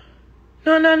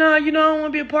 no, you know, I don't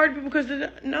want to be a part of it because,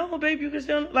 no, babe, you can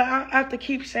stay on. Like, I have to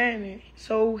keep saying it.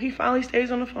 So he finally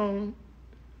stays on the phone.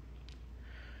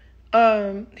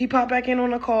 He popped back in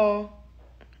on a call.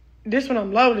 This one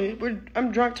I'm loaded.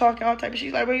 I'm drunk, talking all type of shit.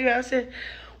 She's like, where you at? I said,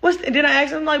 then I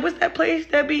asked him, like, what's that place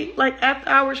that be, like, after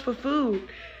hours for food?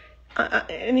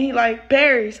 And he, like,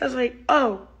 Barry's. I was like,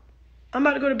 oh, I'm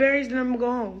about to go to Barry's, then I'm going to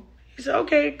go home. He said,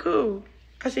 okay, cool.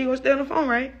 I said, you going to stay on the phone,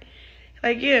 right?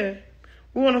 Like, yeah.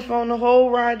 We're on the phone the whole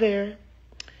ride there.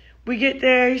 We get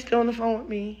there, he's still on the phone with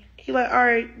me. He like, all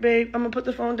right, babe, I'm going to put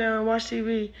the phone down, watch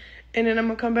TV, and then I'm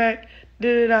going to come back.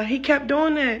 He kept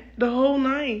doing that the whole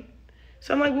night.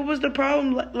 So I'm like, what was the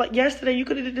problem? Like yesterday, you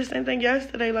could have did the same thing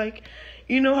yesterday. Like,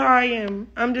 you know how I am.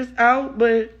 I'm just out,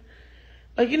 but,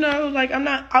 like, you know, like, I'm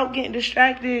not out getting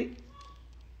distracted,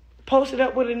 posted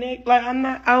up with a neck. Like, I'm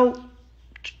not out,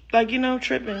 like, you know,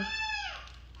 tripping.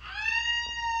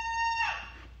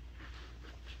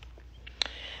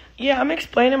 Yeah, I'm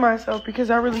explaining myself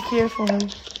because I really care for him.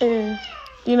 And,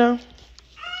 you know,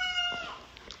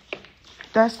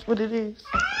 that's what it is.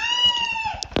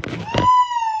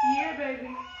 Yeah,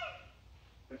 baby.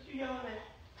 What you yelling at?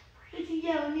 What you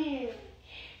yelling at?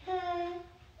 Huh?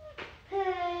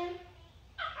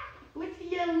 What you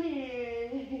yelling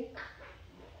at?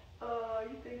 Oh,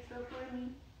 you think so funny?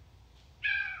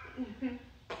 Mm-hmm.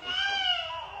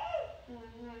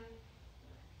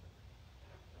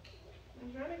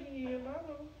 I'm trying to give you a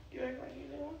bottle. You act like you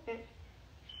don't want it.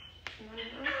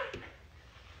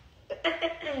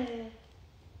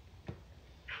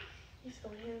 You're so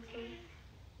handsome.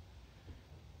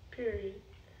 Period.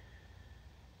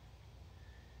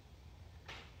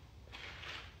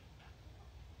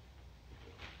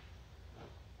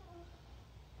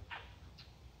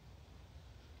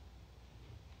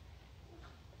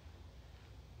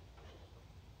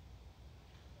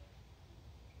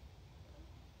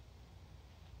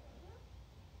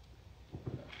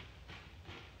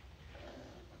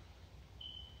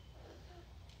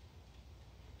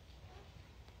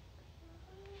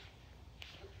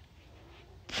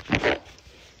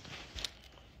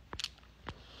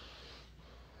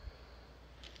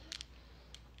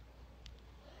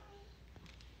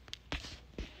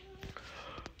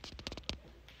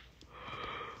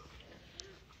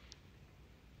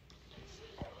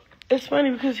 It's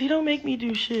funny because he don't make me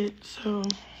do shit, so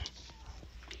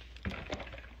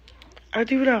I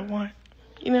do what I want,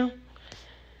 you know?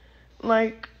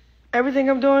 Like, everything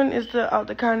I'm doing is out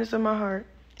the kindness of my heart.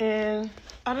 And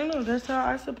I don't know, that's how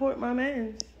I support my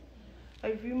man.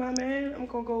 Like, if you my man, I'm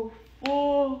going to go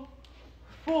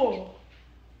full.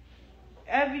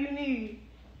 Whatever you need.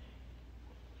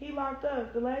 He locked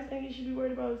up. The last thing you should be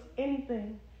worried about is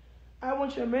anything. I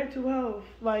want your mental health.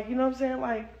 Like, you know what I'm saying?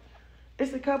 Like,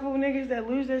 it's a couple of niggas that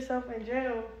lose themselves in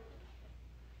jail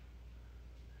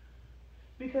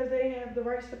because they have the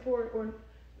right support or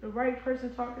the right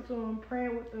person talking to them,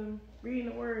 praying with them, reading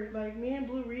the word. Like, me and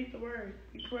Blue read the word.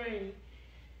 We pray.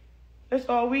 That's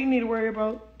all we need to worry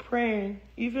about, praying.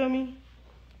 You feel me?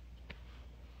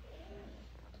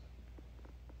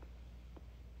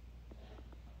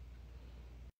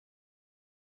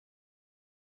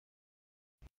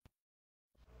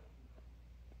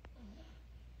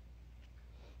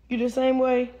 You the same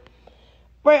way?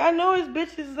 Right, I know it's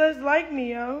bitches that's like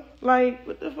me, yo. Like,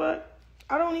 what the fuck?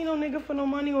 I don't need no nigga for no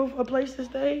money or a place to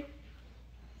stay.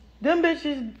 Them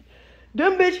bitches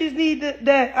need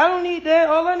that. I don't need that.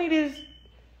 All I need is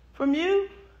from you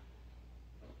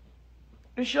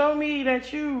to show me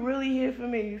that you really here for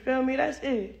me. You feel me? That's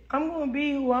it. I'm going to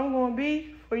be who I'm going to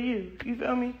be for you. You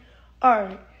feel me? All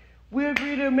right. We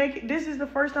agree to make it. This is the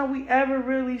first time we ever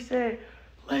really said,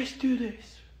 let's do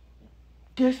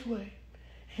this way.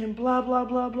 And blah, blah,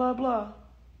 blah, blah, blah.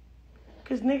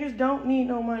 Because niggas don't need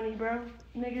no money, bro.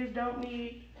 Niggas don't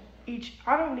need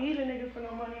I don't need a nigga for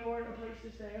no money or a place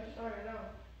to stay. I'm sorry, no.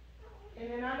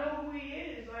 And then I know who he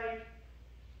is. Like,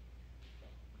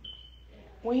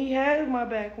 when he has my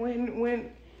back, when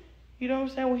you know what I'm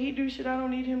saying? When he do shit I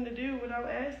don't need him to do without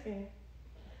asking.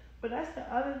 But that's the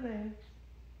other thing.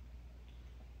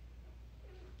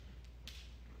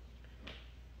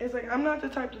 It's like, I'm not the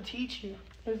type to teach you.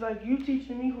 It's like, you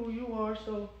teaching me who you are,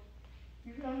 so,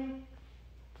 you feel me?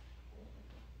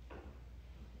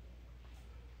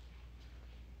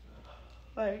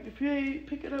 Like, if you ain't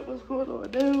picking up what's going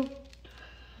on now,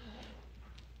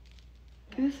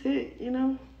 that's it, you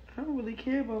know? I don't really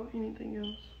care about anything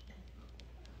else.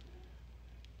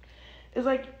 It's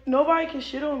like, nobody can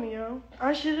shit on me, yo.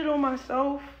 I shitted on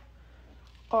myself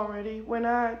already when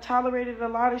I tolerated a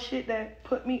lot of shit that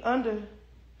put me under.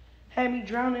 Had me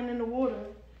drowning in the water.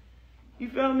 You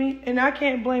feel me? And I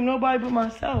can't blame nobody but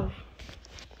myself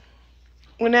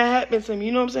when that happens to me.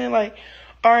 You know what I'm saying? Like,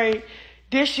 all right,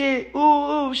 this shit,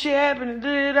 shit happened,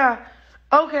 da-da-da.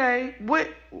 Okay, what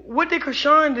did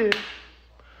Chrisean do?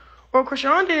 Well,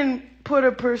 Chrisean didn't put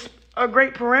a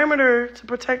great parameter to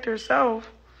protect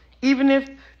herself, even if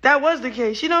that was the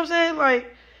case. You know what I'm saying?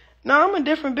 Like, no, I'm a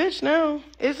different bitch now.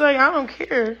 It's like, I don't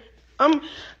care.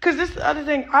 Because this is the other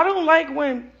thing. I don't like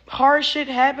when hard shit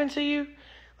happen to you,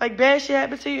 like bad shit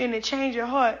happen to you, and it change your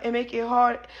heart and make it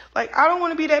hard. Like, I don't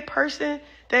want to be that person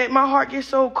that my heart gets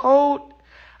so cold,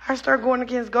 I start going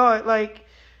against God. Like,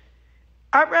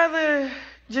 I'd rather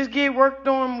just get worked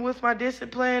on with my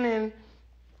discipline and,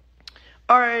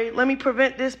 all right, let me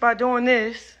prevent this by doing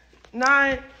this.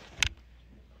 Not,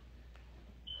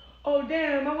 oh,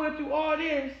 damn, I went through all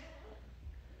this.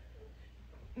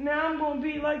 Now I'm going to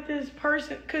be like this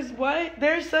person. Because what?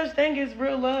 There's such thing as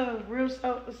real love, real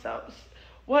self.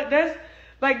 What? That's,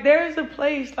 like, there's a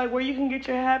place, like, where you can get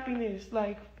your happiness,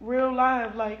 like, real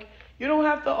life. Like, you don't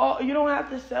have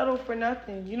to settle for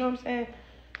nothing. You know what I'm saying?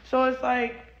 So it's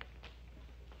like,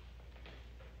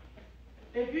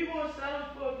 if you're going to settle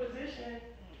for a position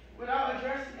without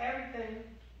addressing everything,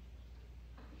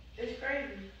 it's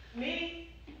crazy. Me,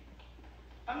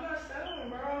 I'm not settling,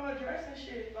 bro. I'm addressing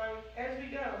shit, like, as we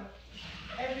go.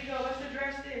 As we go, let's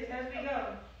address this, as we go.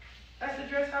 Let's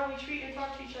address how we treat and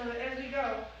talk to each other, as we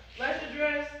go. Let's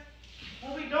address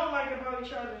what we don't like about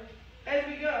each other, as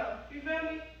we go. You feel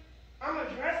me? I'm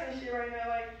addressing shit right now,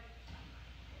 like,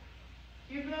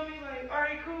 you feel me? Like, all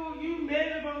right, cool, you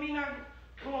mad about me not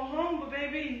going home, but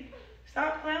baby,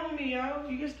 stop playing with me, yo.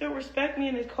 You can still respect me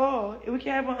in this call. We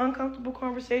can have an uncomfortable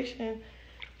conversation.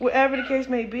 Whatever the case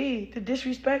may be, the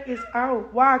disrespect is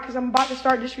out. Why? Because I'm about to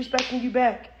start disrespecting you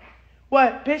back.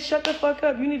 What? Bitch, shut the fuck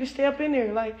up. You need to stay up in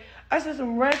there. Like, I said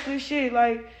some reckless shit.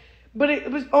 Like, but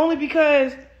it was only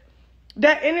because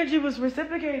that energy was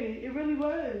reciprocated. It really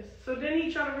was. So then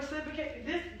he tried to reciprocate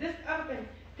this other thing.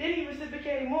 Then he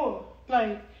reciprocated more.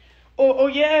 Like, oh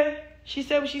yeah, she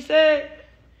said what she said.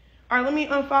 All right, let me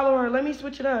unfollow her. Let me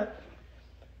switch it up.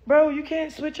 Bro, you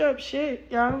can't switch up shit,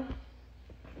 y'all.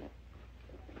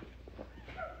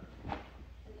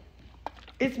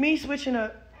 It's me switching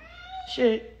up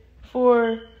shit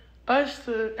for us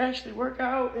to actually work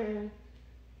out, and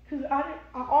because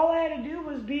all I had to do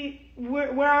was be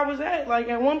where I was at. Like,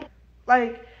 at one,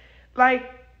 I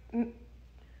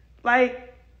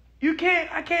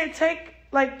can't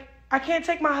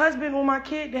take my husband or my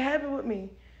kid to heaven with me.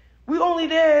 We only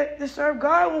there to serve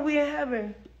God when we in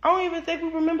heaven. I don't even think we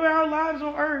remember our lives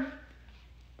on earth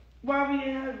while we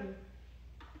in heaven.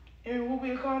 And what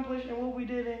we accomplished and what we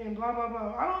did and blah, blah,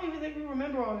 blah. I don't even think we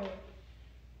remember all that.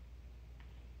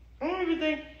 I don't even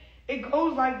think it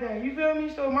goes like that. You feel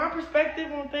me? So my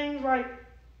perspective on things like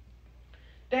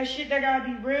that shit that gotta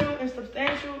be real and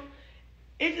substantial,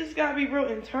 it just gotta be real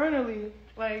internally.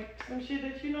 Like some shit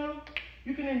that, you know,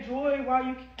 you can enjoy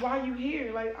while you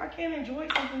here. Like I can't enjoy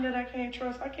something that I can't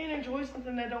trust. I can't enjoy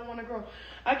something that don't want to grow.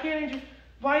 I can't enjoy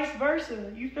vice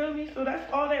versa. You feel me? So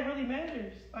that's all that really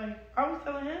matters. Like I was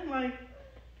telling him, like,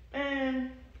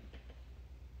 man,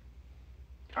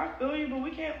 I feel you, but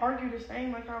we can't argue the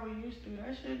same like how we used to.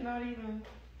 That shit not even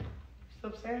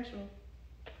substantial.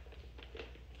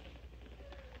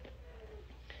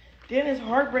 Then it's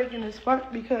heartbreaking as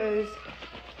fuck because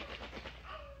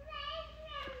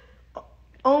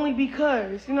only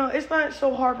because, you know, it's not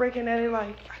so heartbreaking that it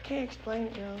like, I can't explain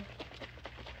it, yo.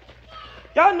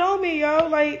 Y'all know me, yo.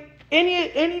 Like,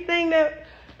 anything that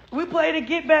we played a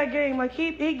get back game, like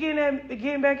he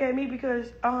getting back at me because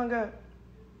I hung up.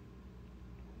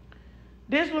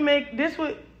 This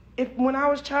would, if when I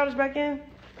was childish back in,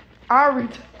 I'll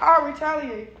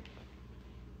retaliate.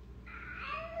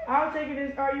 I'll take it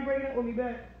as, are you breaking up with me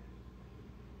back?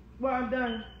 Well, I'm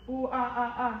done. Ooh,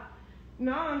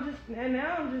 now I'm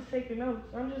just taking notes.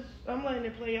 I'm letting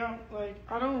it play out. Like,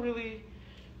 I don't really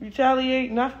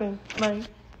retaliate, nothing. Like,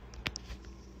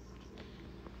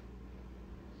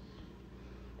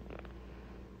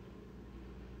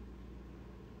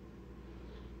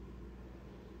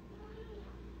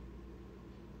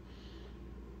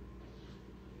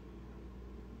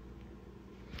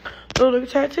 so the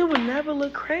tattoo would never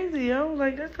look crazy, yo.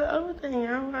 Like, that's the other thing,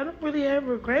 yo. I don't really have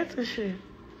regrets and shit.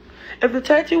 If the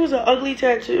tattoo was an ugly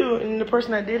tattoo and the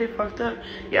person that did it fucked up,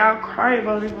 yeah, I'll cry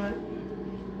about it, but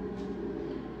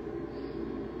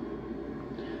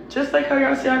just like how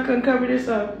y'all say I couldn't cover this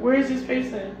up, where is his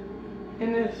face at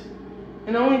in this?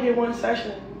 And I only did one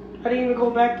session. I didn't even go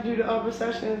back to do the other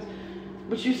sessions,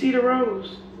 but you see the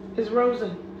rose. It's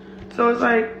rosing. So it's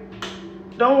like,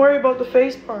 don't worry about the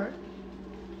face part.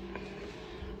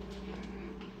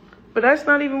 But that's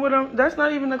not even that's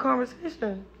not even the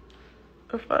conversation.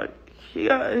 The fuck? He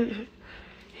gotta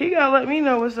let me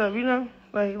know what's up, you know?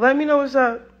 Like, let me know what's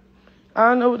up. I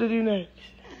don't know what to do next.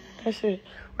 That's it.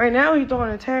 Right now, he's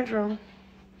throwing a tantrum.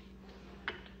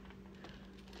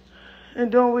 And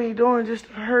doing what he's doing just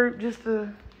to hurt, just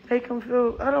to make him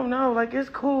feel, I don't know, like, it's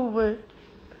cool, but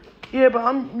yeah,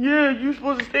 but you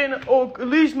supposed to stay in the, or at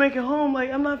least make it home.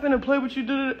 Like, I'm not finna play with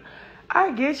you.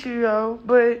 I get you, yo,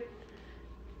 but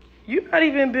you're not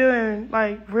even being,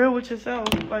 like, real with yourself.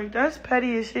 Like, that's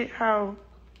petty as shit how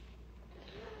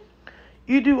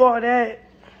you do all that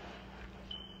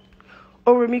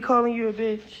over me calling you a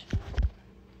bitch.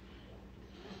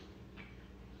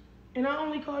 And I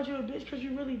only called you a bitch because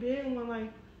you really been one.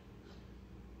 Like,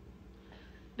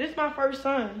 this my first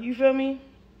son. You feel me?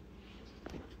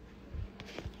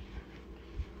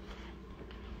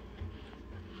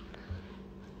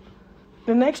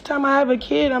 The next time I have a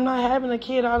kid, I'm not having a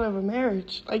kid out of a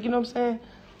marriage. Like, you know what I'm saying?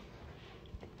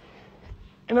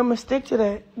 And I'm going to stick to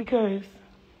that because,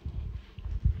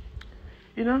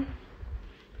 you know,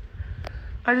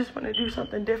 I just want to do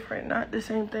something different, not the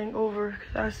same thing over.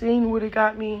 Because I seen what it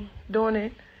got me doing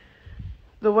it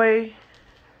the way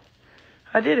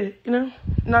I did it, you know?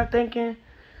 Not thinking,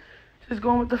 just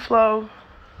going with the flow.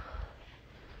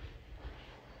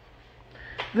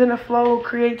 Then the flow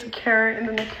creates a current, and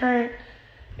then the current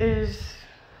is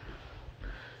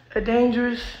a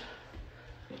dangerous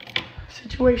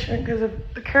situation because if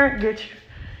the current gets you,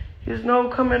 there's no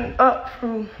coming up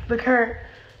from the current.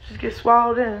 Just get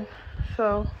swallowed in.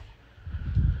 So,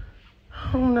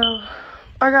 I don't know.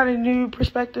 I got a new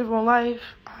perspective on life.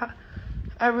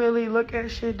 I really look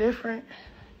at shit different.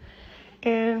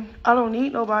 And I don't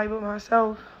need nobody but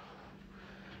myself.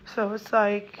 So it's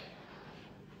like,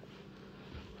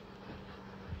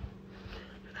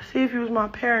 see if you was my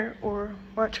parent or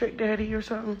my trick daddy or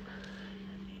something,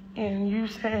 and you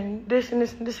saying this and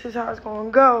this and this is how it's gonna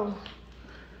go,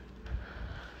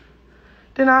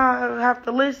 then I have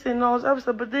to listen and all this other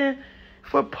stuff. But then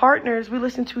for partners, we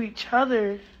listen to each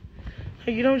other.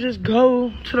 Like, you don't just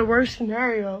go to the worst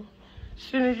scenario as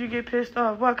soon as you get pissed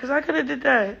off. Why? Because I could have did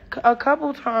that a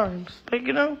couple times. Like,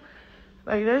 you know,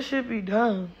 like that shit be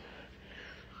dumb.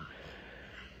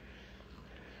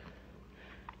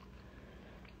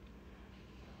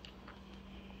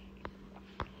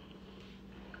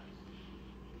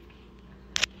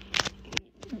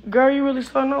 Girl, you really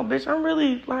slow? No, bitch, I'm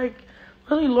really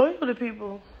loyal to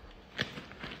people.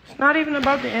 It's not even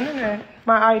about the internet,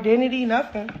 my identity,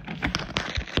 nothing.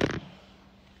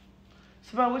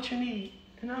 It's about what you need.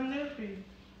 And I'm there for you.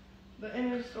 The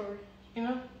end of the story. You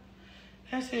know?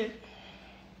 That's it.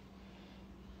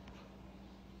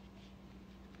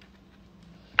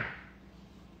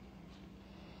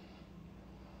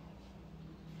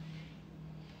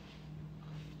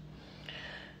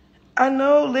 I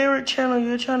know, Lyric Channel,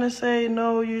 you're trying to say,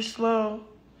 no, you're slow.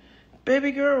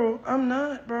 Baby girl, I'm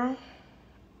not, bro.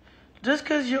 Just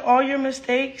because all your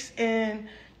mistakes and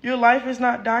your life is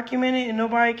not documented and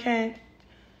nobody can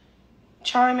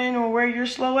chime in on where you're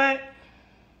slow at,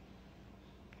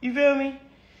 you feel me?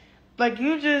 Like,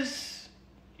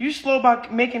 you slow by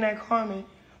making that comment,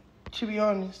 to be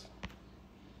honest.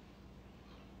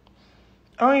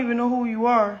 I don't even know who you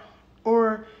are,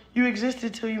 or you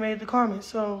existed till you made the comment,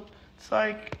 so it's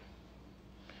like,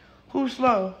 who's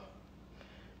slow?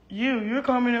 You're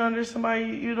commenting under somebody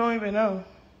you don't even know.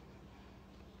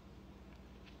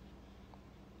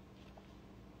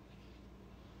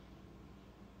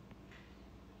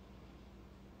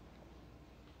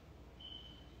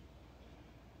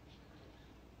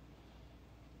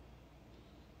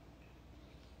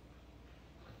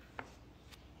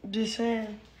 Just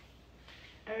saying,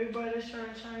 everybody that's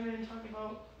trying to chime in and talk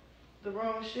about the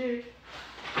wrong shit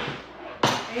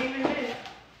ain't even it.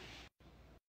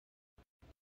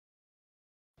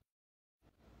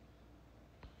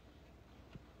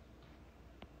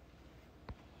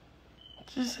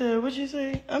 Just said, what you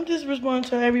say? I'm just responding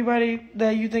to everybody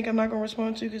that you think I'm not gonna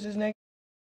respond to because it's negative.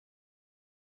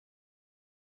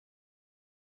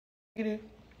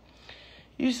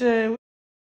 You said,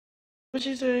 what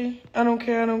you say? I don't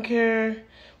care, I don't care.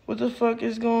 What the fuck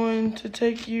is going to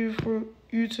take you for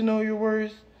you to know your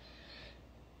worth?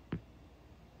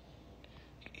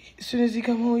 As soon as he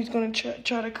come home, he's gonna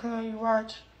try to clown you.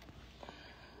 Watch.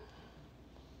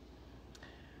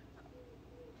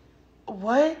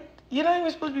 What? You're not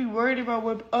even supposed to be worried about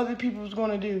what other people's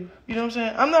gonna do. You know what I'm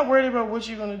saying? I'm not worried about what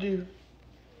you're gonna do.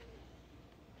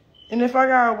 And if I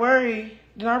gotta worry,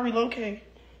 then I relocate.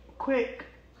 Quick.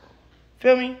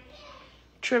 Feel me?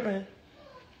 Tripping.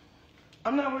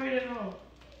 I'm not worried at all.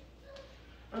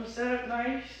 I'm set up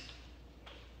nice.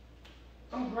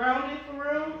 I'm grounded for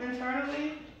real,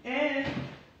 internally. And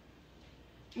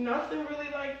nothing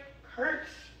really, like, hurts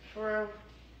for real.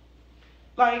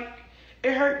 Like,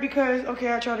 it hurt because,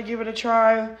 okay, I tried to give it a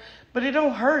try, but it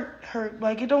don't hurt.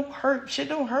 Like, it don't hurt. Shit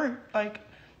don't hurt. Like,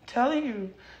 I'm telling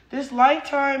you, this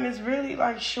lifetime is really,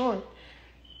 like, short.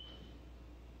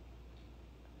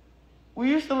 We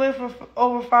used to live for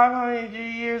over 500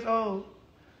 years old.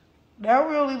 Now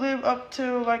we only live up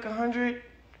to, like, 100,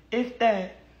 if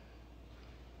that.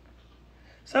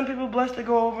 Some people blessed to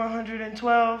go over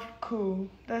 112. Cool.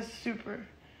 That's super.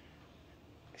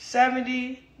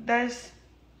 70, that's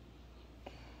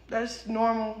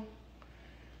normal.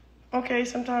 Okay,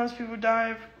 sometimes people die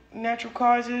of natural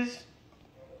causes.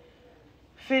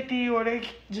 50, or they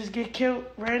just get killed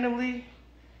randomly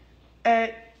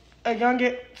at a young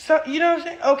age. So, you know what I'm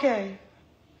saying? Okay.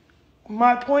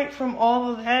 My point from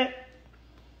all of that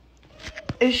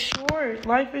is short.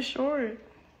 Life is short.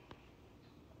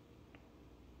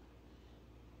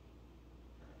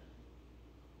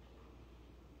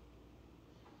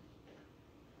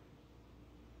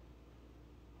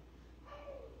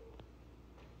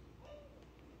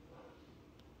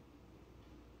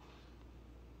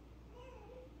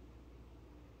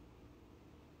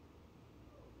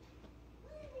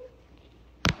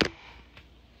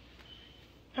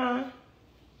 Huh?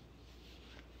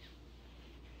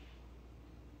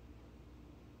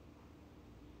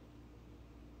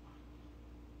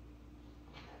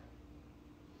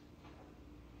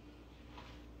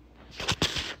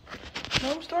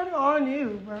 No, I'm starting all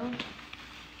new, bro.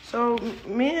 So,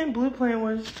 me and Blue plan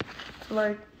was to,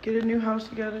 like, get a new house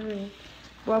together and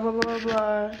blah, blah, blah,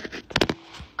 blah.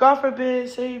 God forbid,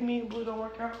 say me and Blue don't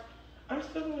work out. I'm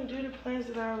still going to do the plans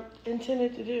that I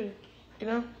intended to do, you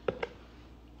know?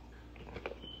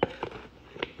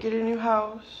 Get a new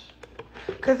house.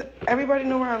 Because everybody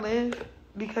know where I live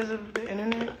because of the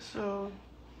internet, so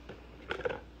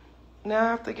now I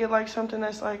have to get, like, something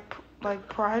that's, like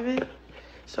private.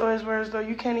 So it's whereas though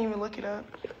you can't even look it up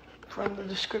from the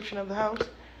description of the house.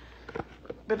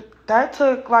 But that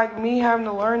took, like, me having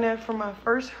to learn that from my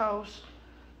first house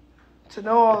to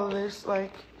know all of this.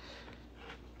 Like,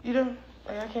 you know,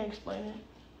 like, I can't explain it.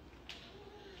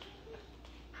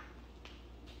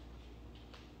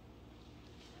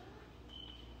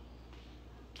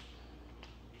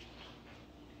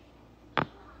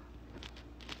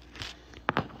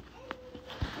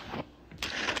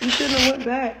 You shouldn't have went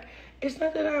back. It's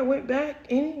not that I went back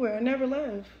anywhere. I never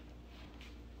left.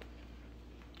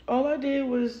 All I did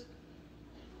was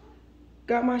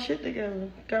got my shit together,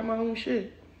 got my own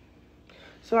shit.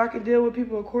 So I can deal with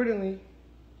people accordingly.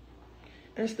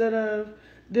 Instead of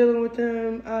dealing with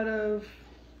them out of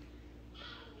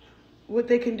what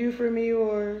they can do for me,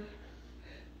 or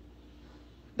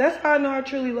that's how I know I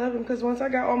truly love him. Because once I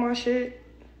got all my shit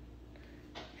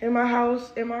in my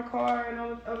house, in my car, and all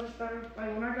this other stuff,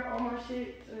 like when I got all my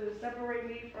shit to separate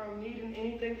me from needing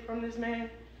anything from this man,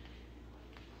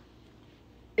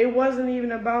 it wasn't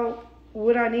even about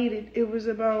what I needed. It was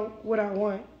about what I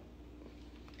want.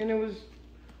 And it was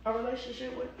a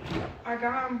relationship with a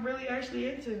guy I'm really actually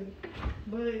into.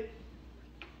 But,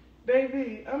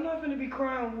 baby, I'm not going to be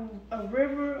crying a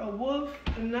river, a wolf,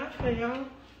 and not for y'all.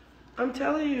 I'm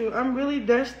telling you, I'm really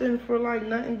destined for, like,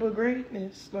 nothing but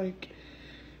greatness. Like,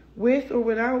 with or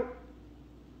without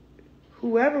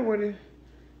whoever were to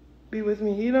be with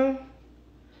me, you know?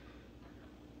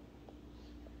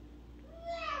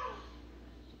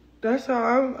 That's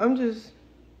how I'm just...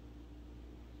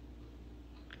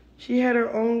 She had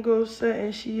her own goals set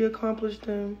and she accomplished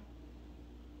them.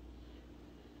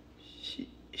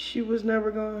 She was never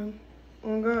gone.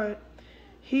 On God.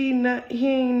 He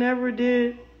ain't never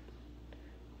did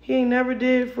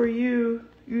for you.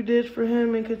 You did for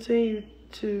him and continue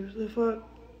to. The fuck?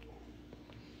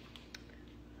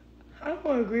 I don't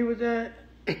want to agree with that.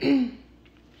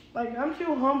 Like, I'm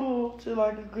too humble to,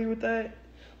 like, agree with that.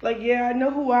 Like, yeah, I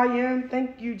know who I am.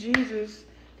 Thank you, Jesus,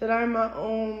 that I'm my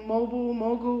own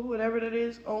mogul, whatever that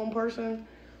is, own person.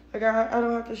 Like, I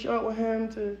don't have to show up with him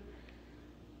to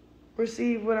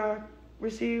receive what I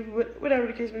receive, whatever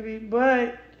the case may be.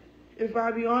 But if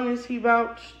I be honest, he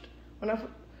vouched when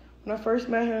I first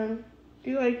met him.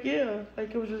 He like, yeah,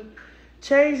 like it was just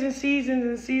change in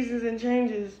seasons and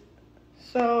changes.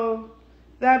 So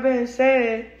that being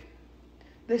said,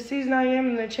 the season I am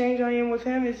and the change I am with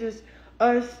him is just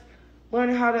us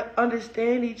learning how to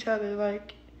understand each other.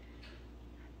 Like,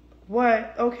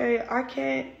 what? Okay, I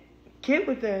can't get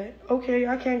with that. Okay,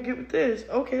 I can't get with this.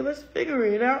 Okay, let's figure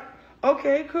it out.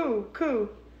 Okay, cool.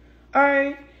 All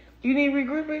right, you need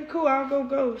regrouping? Cool, I'll go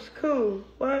ghost. Cool.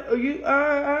 What? Are you?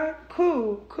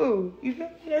 Cool. You feel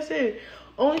me? That's it.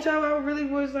 Only time I really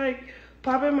was like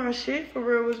popping my shit for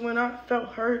real was when I felt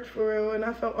hurt for real and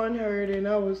I felt unheard and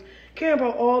I was caring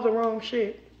about all the wrong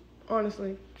shit.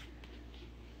 Honestly,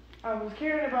 I was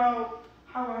caring about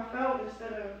how I felt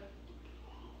instead of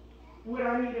what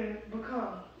I need to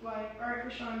become. Like, all right,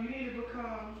 Chrisean, you need to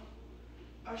become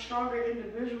a stronger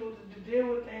individual to deal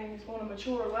with things on a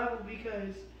mature level,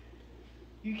 because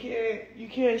you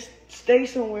can't stay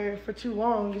somewhere for too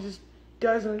long. It just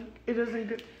doesn't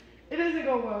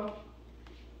go well.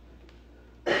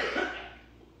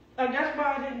 Like, that's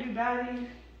why I didn't do baddies.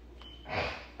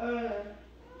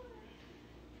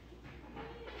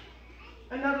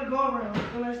 Another go around,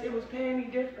 unless it was paying me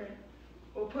different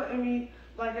or putting me,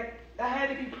 like, I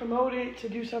had to be promoted to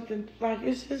do something. Like,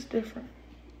 it's just different.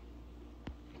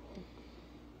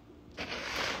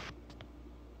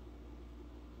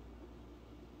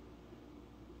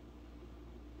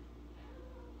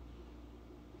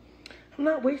 I'm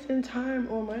not wasting time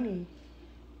or money.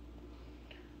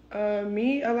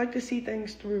 Me, I like to see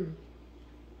things through.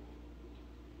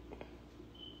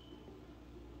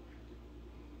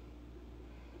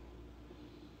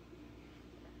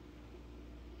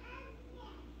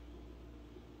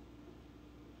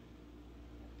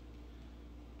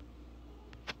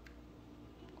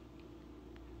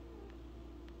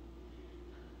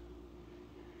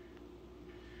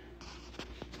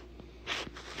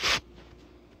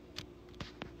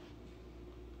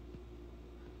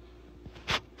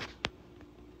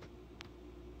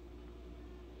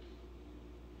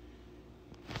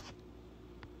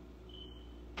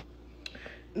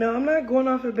 No, I'm not going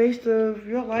off a base of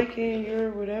your liking,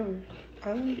 your whatever.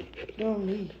 I'm doing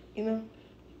me, you know?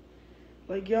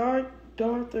 Like, y'all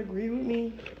don't have to agree with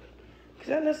me.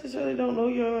 Because I necessarily don't know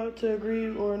y'all to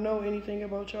agree or know anything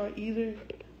about y'all either.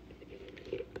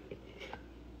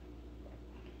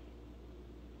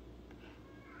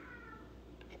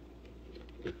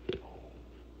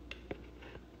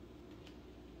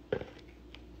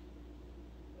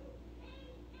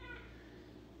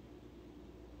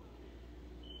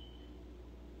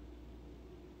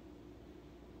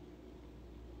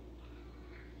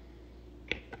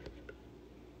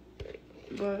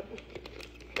 But,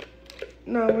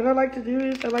 no, what I like to do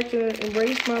is I like to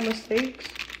embrace my mistakes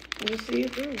and just see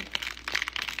it through.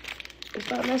 It's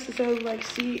not necessarily like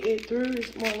see it through,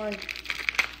 it's more like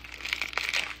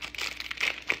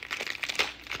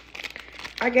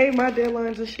I gave my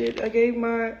deadlines and shit.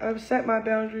 I've set my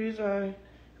boundaries. I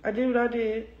did what I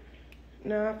did.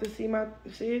 Now I have to see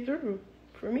it through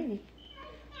for me.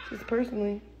 Just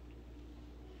personally.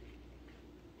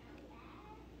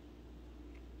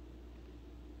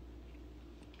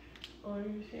 Oh,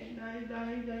 you saying die.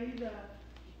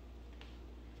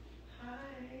 Hi.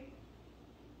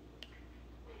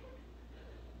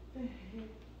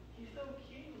 He's so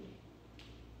cute.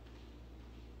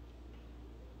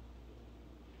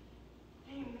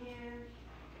 Hey, man.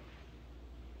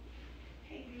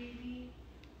 Hey, baby.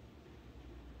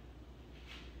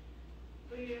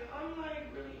 But yeah, I'm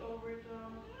like really over it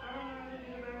though. I don't know how to do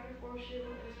the back and forth shit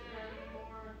with Instagram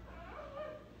anymore.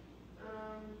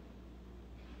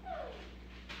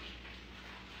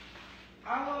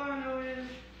 All I know is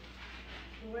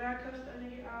the way I cussed that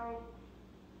nigga out,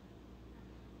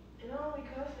 and I only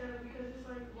cussed at him because it's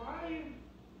like, why are you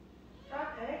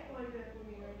stop acting like that with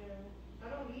me right now? I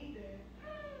don't need that.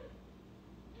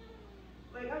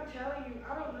 Like I'm telling you,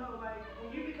 I don't know. Like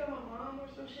when you become a mom or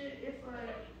some shit, it's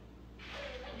like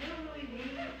you don't really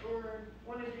need or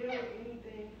want to deal with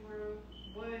anything for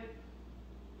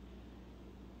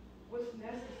what's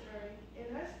necessary,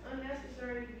 and that's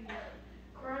unnecessary to be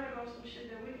crying about some shit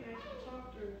that we can actually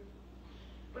talk through.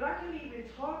 But I couldn't even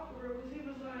talk for real because he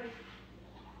was like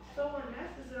so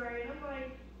unnecessary, and I'm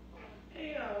like,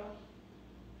 hey yo,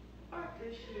 fuck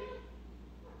this shit.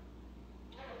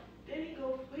 Then he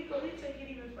take it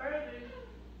even further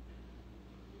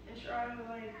and try to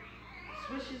like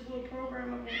switch his little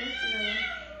program up on Instagram.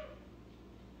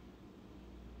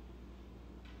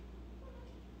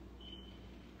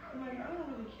 I'm like, I don't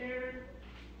really care.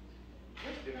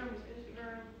 Instagram is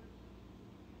Instagram.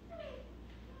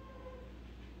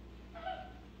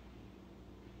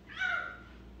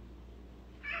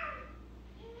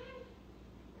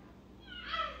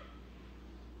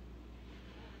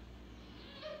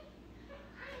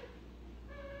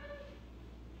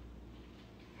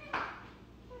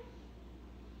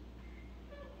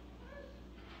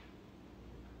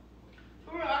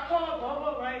 For real, I called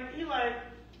Bubba, right? He like,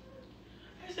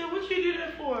 I said, what you do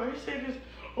that for? He said, cause,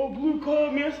 oh, Blue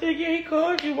called me. I said, yeah, he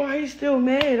called you while he's still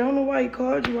mad. I don't know why he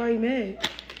called you while he's mad.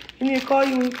 He need to call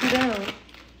you when he's down.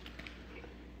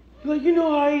 Like, you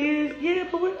know how he is. Yeah,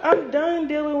 but I'm done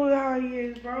dealing with how he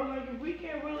is, bro. Like, if we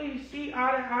can't really see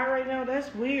eye to eye right now,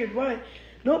 that's weird. What?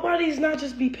 Nobody's not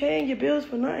just be paying your bills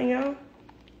for nothing, yo.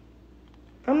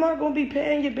 I'm not going to be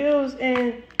paying your bills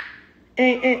and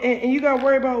you got to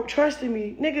worry about trusting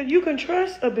me. Nigga, you can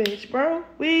trust a bitch, bro.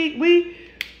 We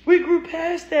grew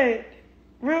past that.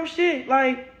 Real shit.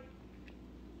 Like,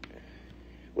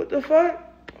 what the fuck?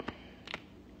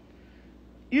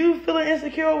 You feeling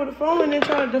insecure over the phone and then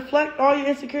trying to deflect all your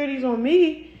insecurities on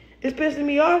me is pissing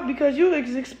me off because you an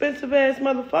expensive ass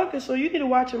motherfucker, so you need to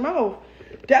watch your mouth.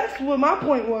 That's what my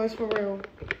point was for real.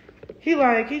 He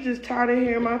just tired of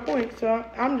hearing my point. So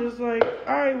I'm just like,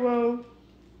 all right, well,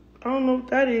 I don't know what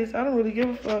that is. I don't really give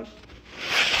a fuck.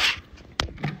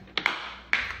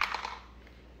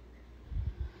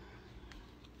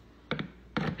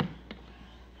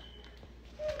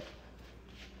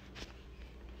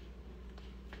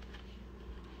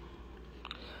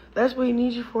 That's what he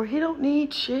needs you for. He don't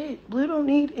need shit. Blue don't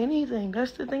need anything.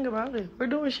 That's the thing about it. We're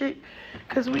doing shit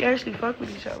because we actually fuck with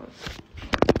each other.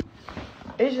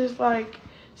 It's just like,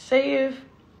 say if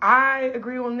I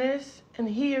agree on this and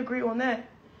he agree on that.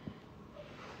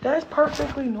 That's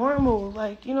perfectly normal.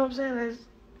 Like, you know what I'm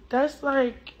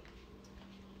saying?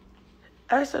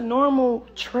 That's a normal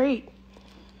trait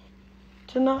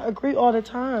to not agree all the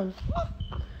time.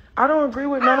 I don't agree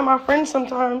with none of my friends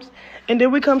sometimes, and then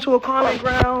we come to a common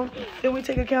ground, then we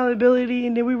take accountability,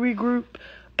 and then we regroup,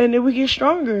 and then we get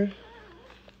stronger.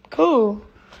 Cool.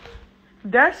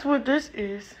 That's what this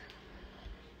is.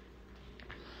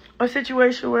 A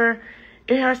situation where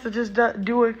it has to just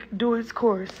do its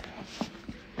course.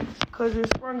 Because it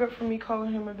sprung up from me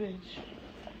calling him a bitch.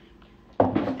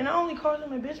 And I only called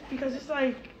him a bitch because it's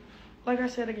like I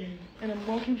said again, and I'm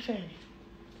going to keep saying it.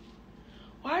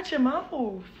 Watch your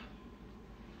mouth.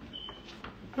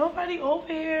 Nobody over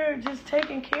here just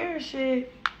taking care of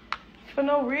shit for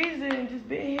no reason, just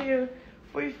being here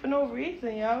for you for no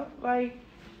reason, yo. Like,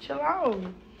 chill out.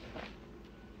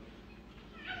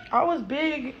 I was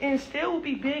big and still will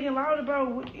be big and loud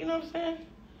about what, you know what I'm saying?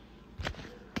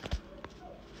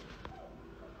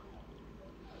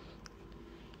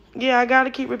 Yeah, I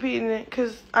gotta keep repeating it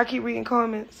because I keep reading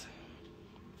comments.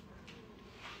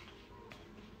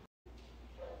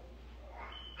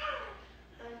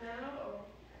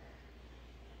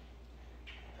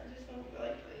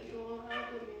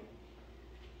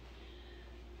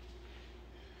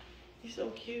 You're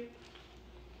so cute.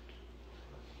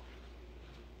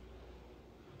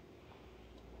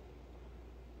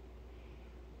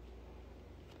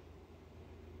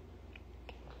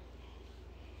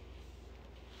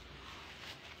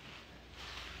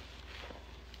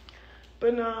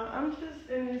 But no, I'm just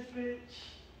in this bitch.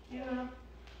 You know,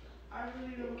 I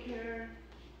really don't care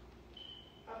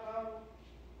about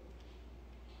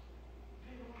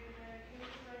people getting mad. 'Cause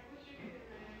it's like, what you getting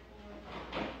mad for?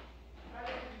 I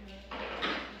didn't do that.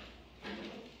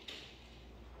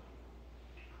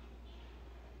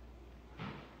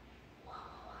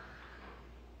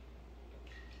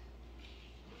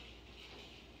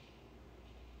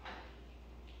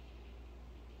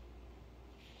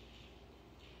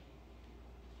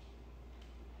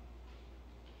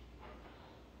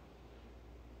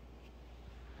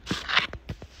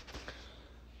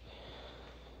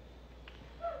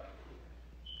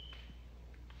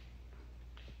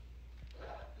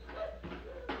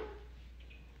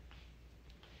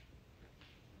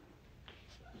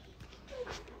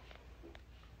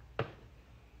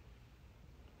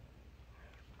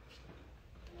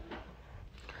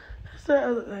 That's the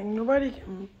other thing. Nobody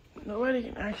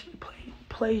can actually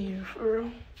play you for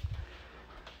real.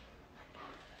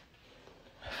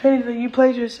 If anything, you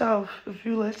played yourself if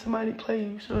you let somebody play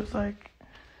you. So it's like,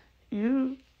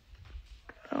 I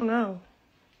don't know.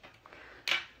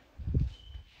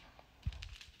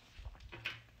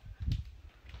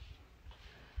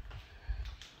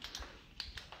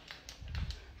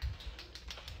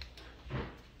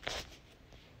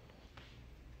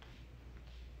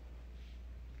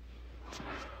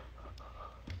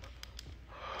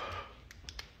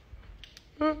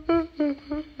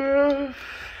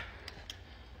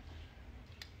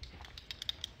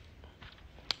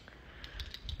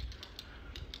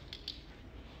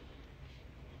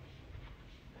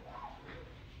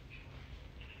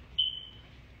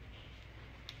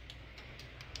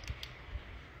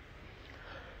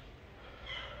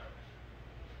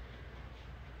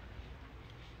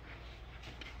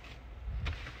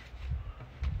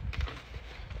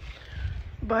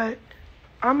 But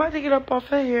I'm about to get up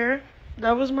off of here.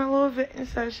 That was my little venting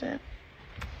session.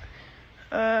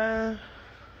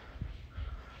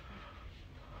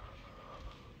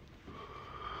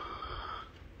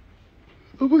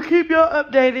 We'll keep y'all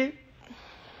updated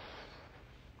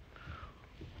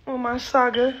on my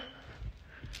saga.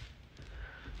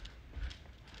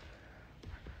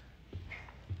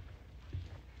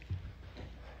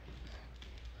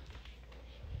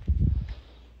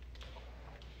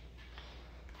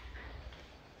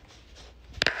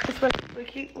 Especially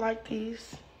keep like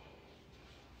these.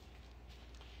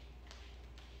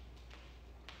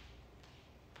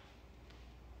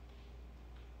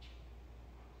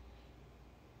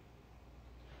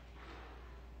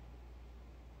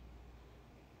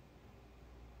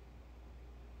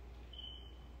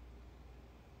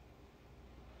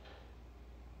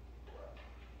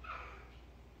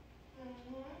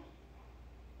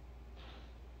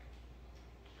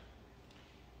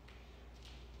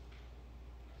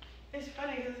 It's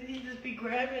funny because he just be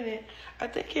grabbing it. I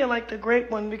think he'll like the grape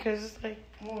one because it's like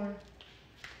more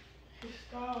his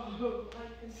style, like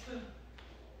and stuff.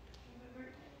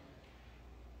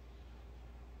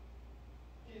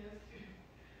 Yeah, that's good.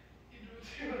 You do it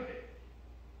too.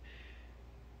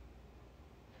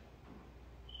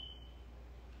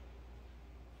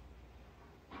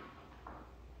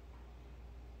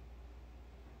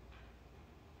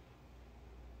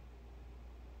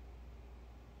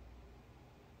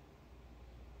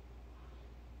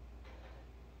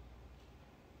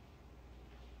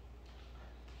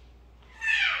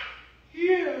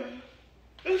 Yeah,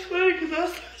 it's funny because I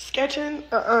started sketching.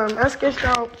 I sketched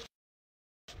out.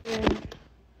 And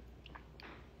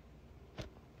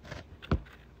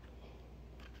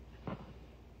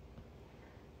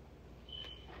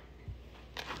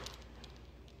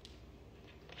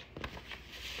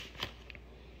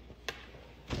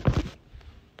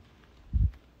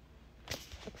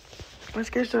I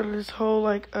sketched out this whole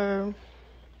like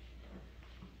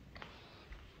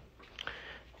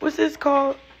what's this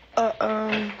called?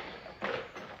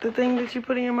 The thing that you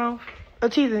put in your mouth? A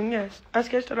teething, yes. I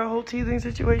sketched out a whole teething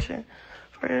situation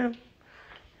for him.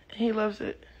 He loves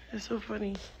it. It's so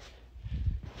funny.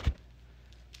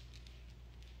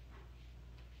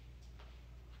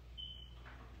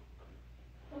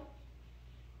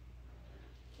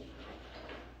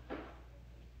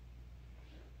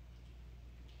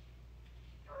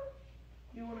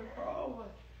 You wanna crawl or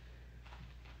what?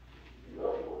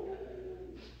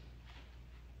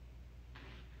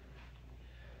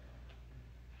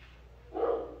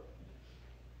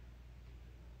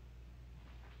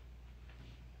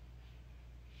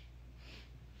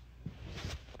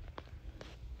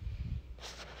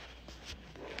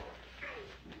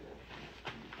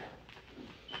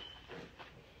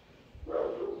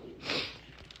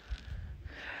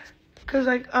 Cause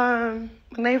like when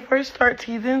they first start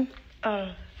teething,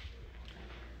 I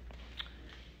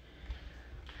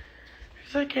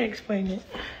can't explain it.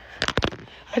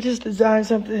 I just designed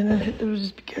something and it was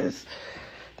just because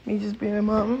me just being a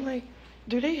mom. I'm like,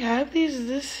 do they have these? Is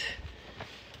this?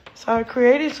 So I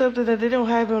created something that they don't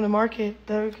have on the market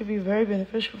that could be very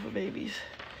beneficial for babies.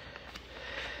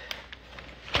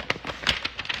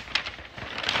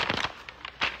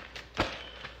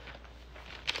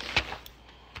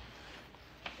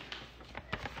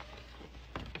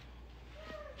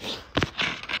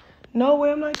 No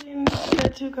way, I'm not getting that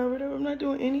tattoo covered up. I'm not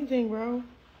doing anything, bro. What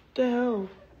the hell?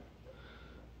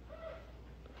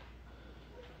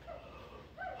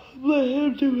 Let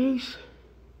him do this.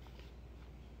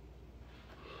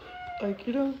 Like,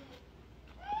 you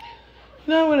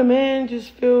know when a man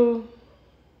just feel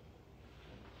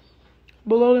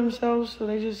below themselves, so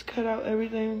they just cut out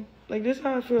everything. Like, this is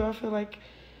how I feel. I feel like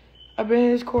I've been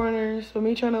in his corner, so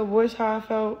me trying to voice how I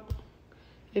felt,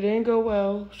 it didn't go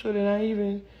well, so then I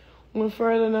even went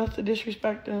further enough to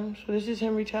disrespect him. So this is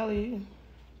him retaliating.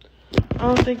 I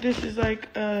don't think this is like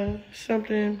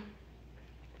something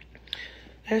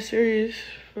that's serious,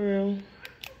 for real.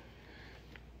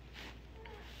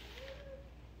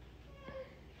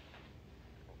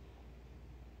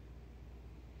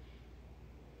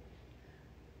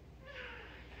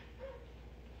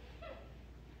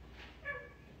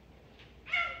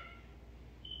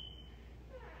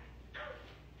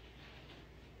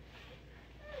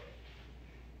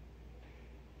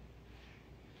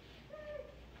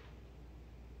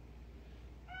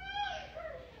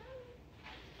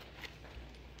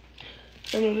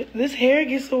 I know this hair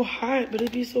gets so hot, but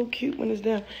it'd be so cute when it's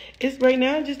down. It's right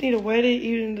now. I just need to wet it,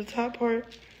 even the top part.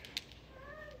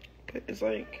 But it's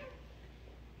like,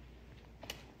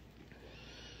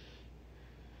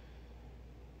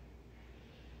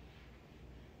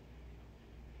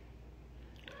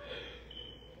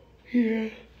 yeah.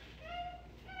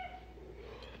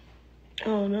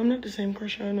 Oh no, I'm not the same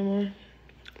Chrisean no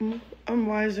more. I'm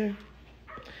wiser,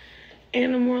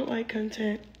 and I'm more like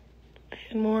content.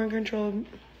 And more in control of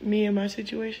me and my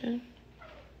situation.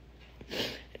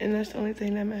 And that's the only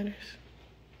thing that matters.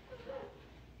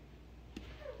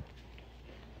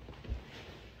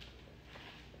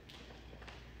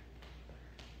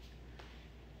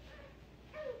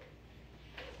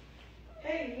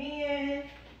 Hey, man.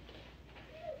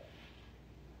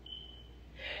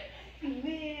 Hey,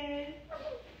 man.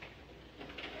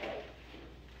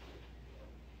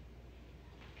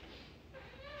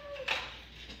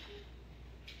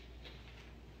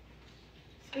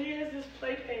 So here's this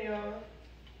playpen, y'all.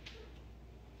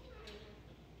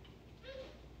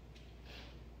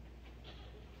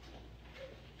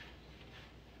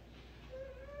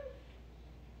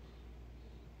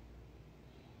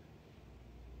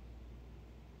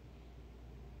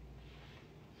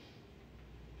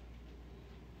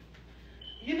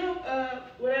 You know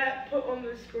what I put on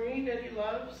the screen that he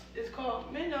loves? It's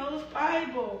called Minnow's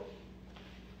Bible.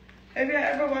 Have you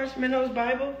ever watched Minnow's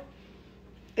Bible?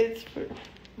 It's for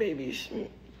babies,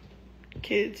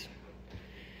 kids.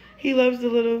 He loves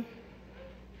the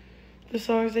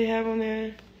songs they have on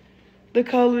there, the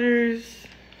colors.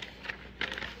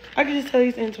 I can just tell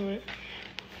he's into it.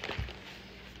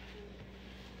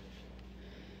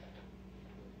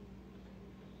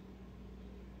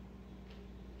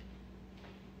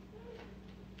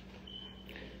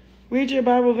 Read your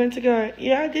Bible, vent to God.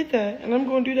 Yeah, I did that, and I'm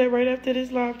going to do that right after this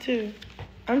live too.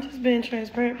 I'm just being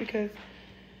transparent because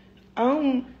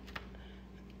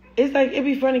it's like, it'd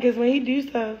be funny because when he do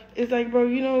stuff, it's like, bro,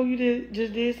 you know, you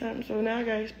just did something, so now I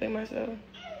gotta explain myself.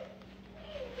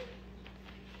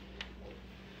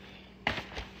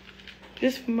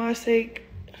 Just for my sake.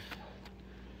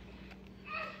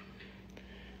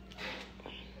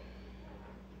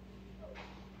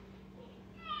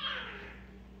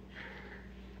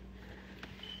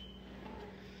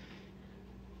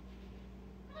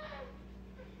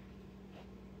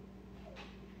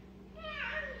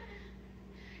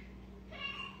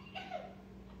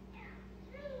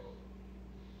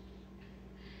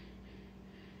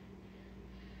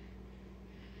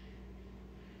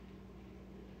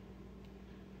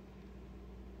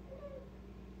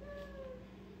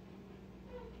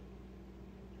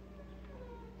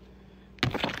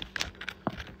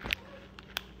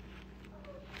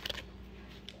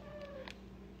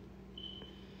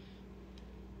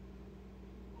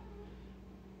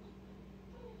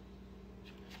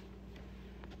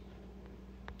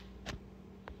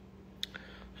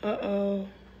 Uh-oh.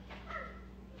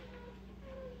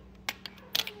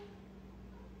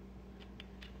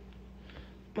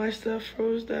 My stuff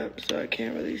froze up, so I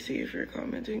can't really see if you're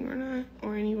commenting or not,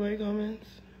 or anybody comments.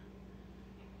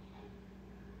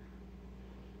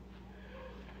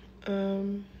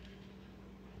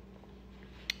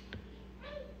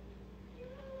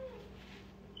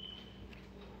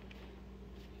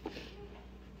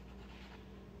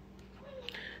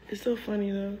 It's so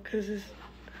funny though, cause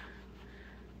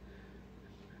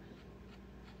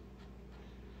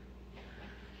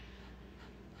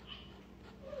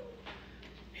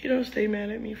he don't stay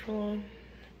mad at me for long.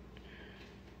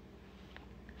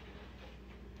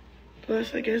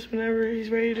 Plus, I guess whenever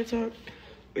he's ready to talk,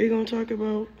 we're gonna talk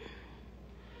about.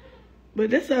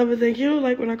 But that's the other thing. He don't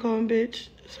like when I call him bitch.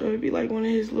 So it'd be like one of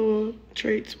his little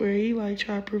traits where he like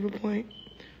try to prove a point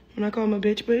when I call him a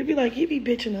bitch. But it'd be like he be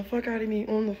bitching the fuck out of me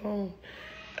on the phone.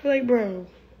 I'd be like, bro,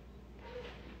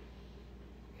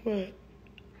 what?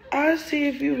 I see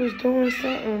if you was doing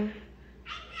something.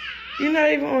 You're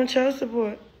not even on child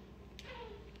support.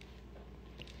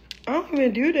 I don't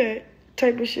even do that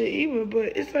type of shit either,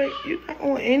 but it's like, you're not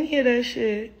on any of that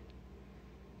shit.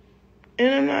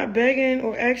 And I'm not begging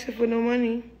or asking for no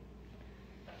money.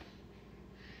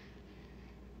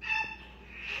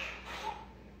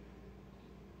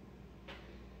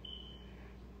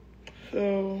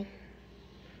 So,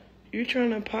 you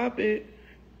trying to pop it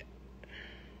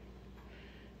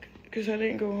because I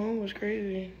didn't go home was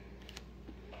crazy.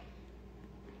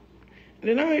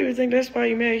 Then I don't even think that's why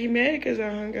he mad. He mad because I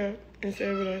hung up and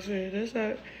said what I said. That's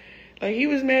not, like, he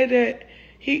was mad that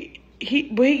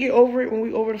but he get over it when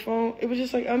we over the phone. It was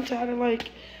just like, I'm tired of, like,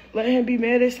 letting him be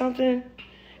mad at something.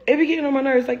 It be getting on my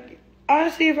nerves. Like,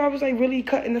 honestly, if I was, like, really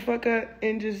cutting the fuck up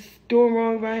and just doing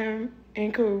wrong by him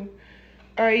and cool.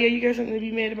 All right, yeah, you got something to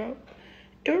be mad about.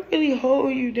 It would really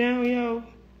hold you down, yo.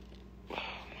 Oh, my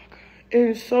God.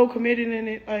 And so committed in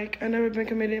it. Like, I never been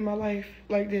committed in my life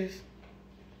like this.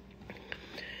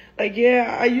 Like,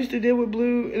 yeah, I used to deal with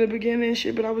Blue in the beginning and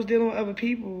shit, but I was dealing with other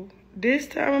people. This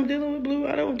time I'm dealing with Blue,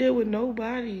 I don't deal with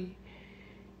nobody.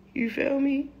 You feel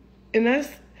me? And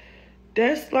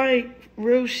that's like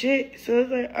real shit. So it's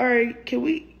like, all right, can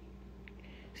we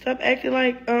stop acting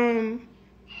like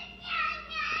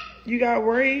you got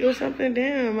worried or something?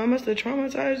 Damn, I must have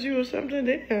traumatized you or something.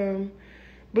 Damn.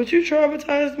 But you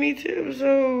traumatized me too,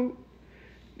 so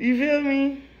you feel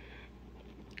me?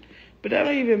 But that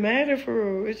don't even matter for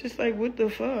real. It's just like, what the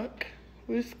fuck?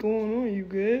 What's going on? You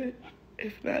good?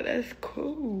 If not, that's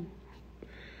cool.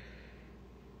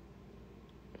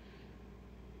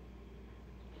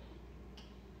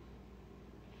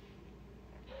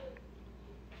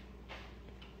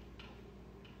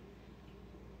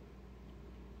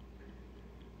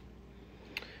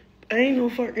 I ain't no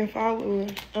fucking follower.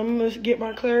 I'm gonna get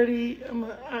my clarity. I'm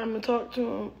gonna talk to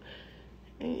him.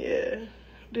 And yeah,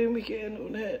 then we can know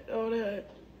that, all that.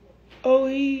 Oh,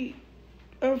 he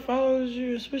unfollows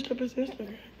you and switched up his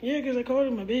Instagram. Yeah, because I called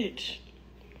him a bitch.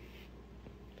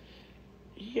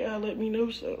 You gotta let me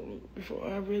know something before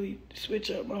I really switch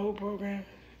up my whole program.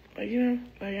 Like, you know,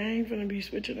 like, I ain't finna be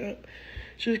switching up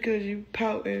just because you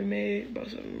pout and mad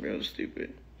about something real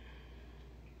stupid.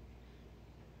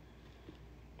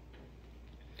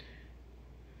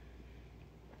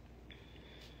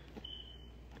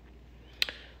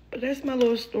 But that's my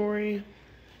little story.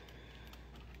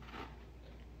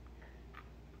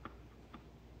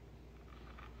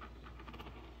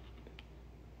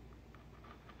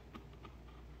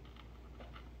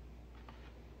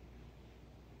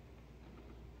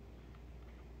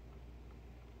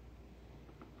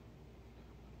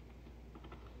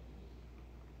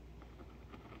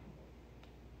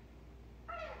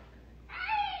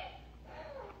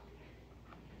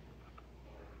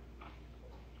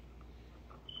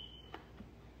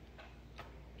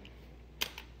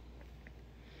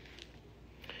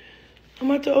 I'm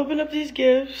about to open up these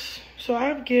gifts. So I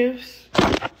have gifts,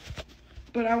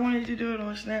 but I wanted to do it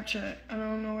on Snapchat. I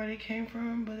don't know where they came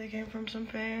from, but they came from some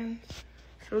fans.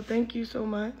 So thank you so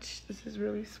much. This is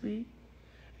really sweet.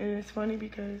 And it's funny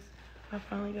because I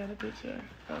finally got a picture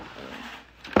of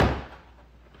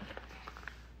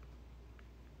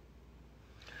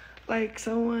like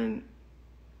someone,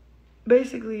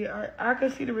 basically, I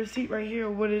could see the receipt right here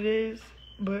of what it is,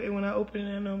 but when I open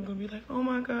it, I know I'm going to be like, oh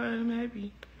my God, I'm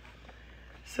happy.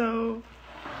 So,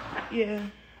 yeah,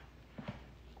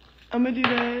 I'm going to do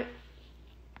that,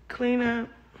 clean up,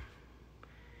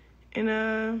 and,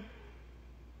 I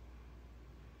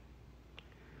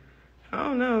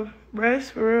don't know,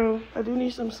 rest for real. I do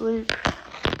need some sleep.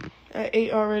 I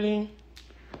ate already.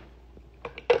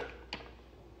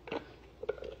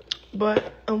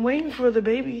 But I'm waiting for the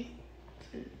baby.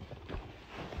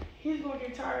 He's going to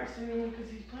get tired soon because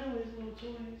he's playing with his little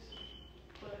toys.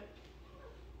 But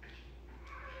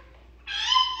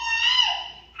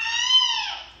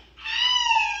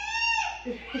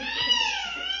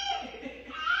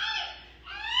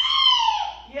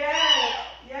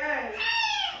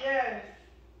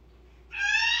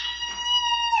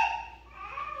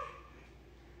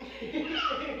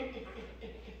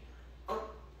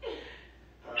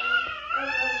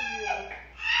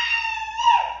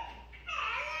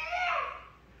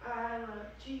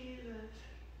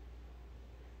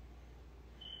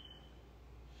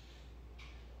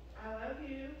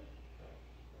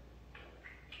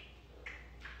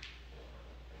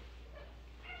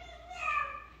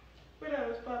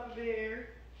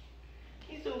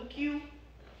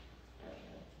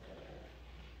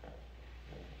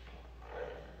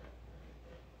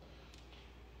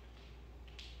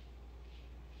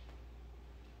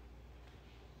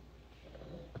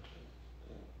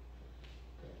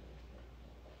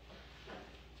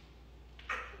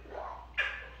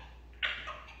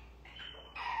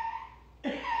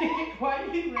Why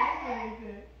are you laughing like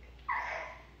that?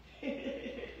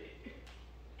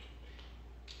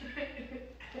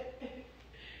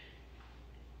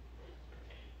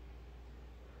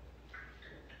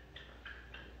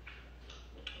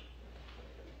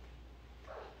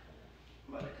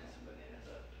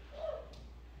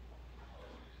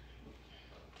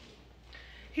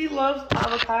 He loves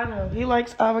avocado. He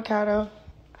likes avocado.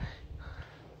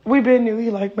 We been knew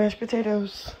he liked mashed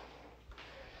potatoes.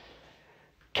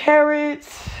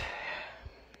 Carrots.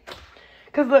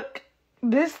 Cause look,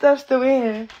 this stuff's still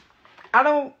in.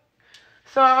 So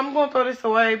I'm gonna throw this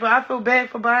away, but I feel bad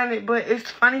for buying it. But it's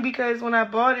funny because when I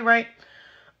bought it, right,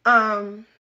 and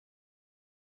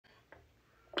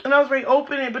I was ready to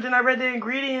open it, but then I read the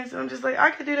ingredients, and I'm just like, I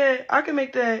could do that. I could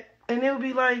make that, and it would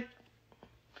be like,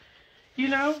 you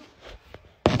know,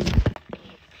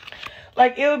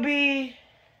 like it would be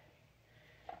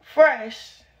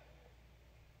fresh.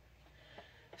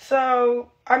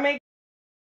 So I make.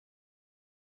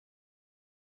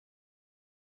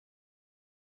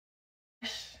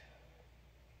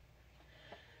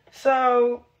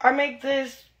 So I make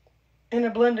this in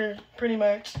a blender, pretty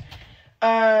much.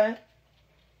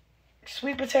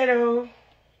 Sweet potato.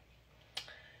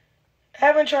 I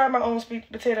haven't tried my own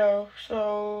sweet potato,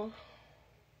 so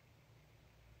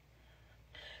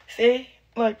see,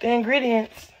 look, the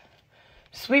ingredients: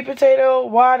 sweet potato,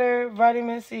 water,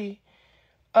 vitamin C,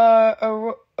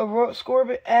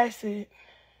 ascorbic acid.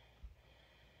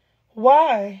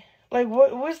 Why? Like,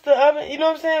 what's the other? You know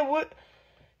what I'm saying? What?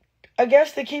 I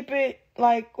guess to keep it,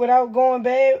 like, without going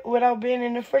bad, without being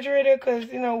in the refrigerator, because,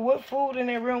 you know, what food in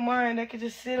their real mind that could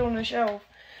just sit on the shelf?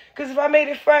 Because if I made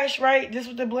it fresh, right, just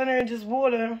with the blender and just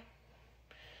water,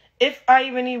 if I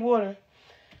even need water.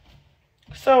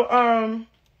 So,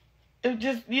 it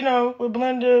just, you know, with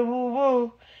blender,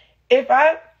 woo-woo. If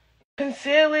I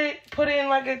conceal it, put it in,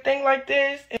 like, a thing like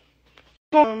this,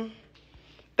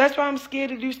 that's why I'm scared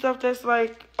to do stuff that's,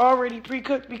 like, already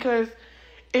pre-cooked, because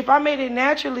if I made it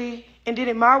naturally and did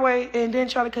it my way and then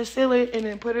try to conceal it and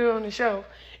then put it on the shelf,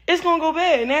 it's going to go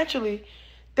bad naturally.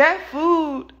 That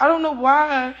food, I don't know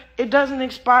why it doesn't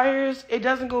expire. It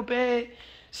doesn't go bad.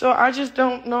 So I just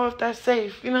don't know if that's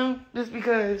safe, you know, just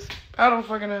because I don't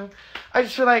fucking know. I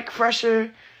just feel like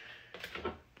fresher.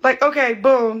 Like, okay,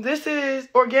 boom. This is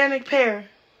organic pear.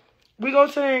 We go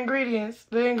to the ingredients.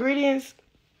 The ingredients,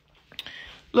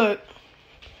 look.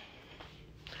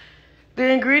 The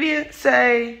ingredients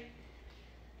say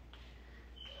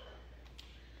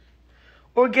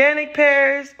organic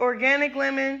pears, organic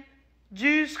lemon,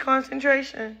 juice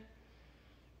concentrated.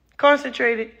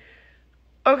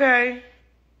 Okay.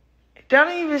 That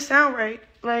don't even sound right.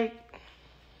 Like,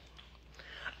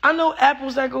 I know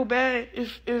apples that go bad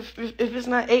if it's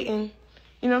not eaten.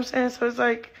 You know what I'm saying? So it's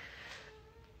like,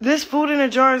 this food in a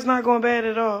jar is not going bad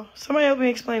at all. Somebody help me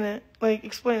explain that. Like,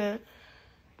 explain that.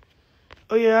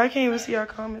 Oh, yeah, I can't even see our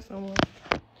comments no more.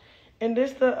 And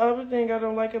this the other thing I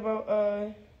don't like about,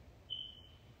 I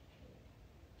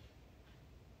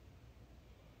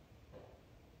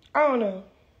don't know.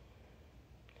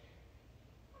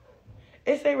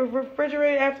 It say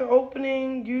refrigerate after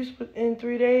opening, use within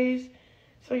 3 days.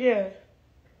 So, yeah,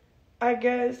 I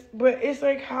guess. But it's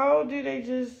like, how do they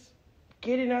just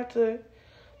get it out to,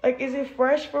 like, is it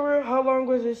fresh for real? How long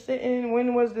was it sitting?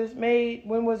 When was this made?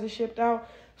 When was it shipped out?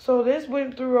 So this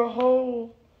went through a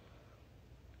whole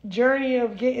journey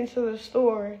of getting to the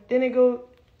store. Then it goes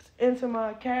into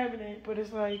my cabinet, but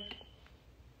it's like,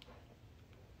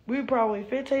 we probably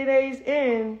 15 days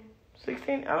in,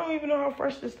 16. I don't even know how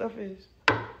fresh this stuff is.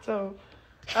 So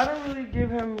I don't really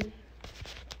give him.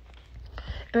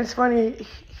 And it's funny,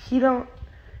 he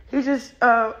just,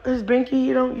 his binky,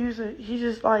 he don't use it. He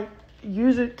just, like,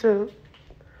 use it to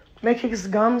make his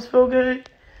gums feel good.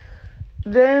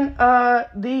 Then,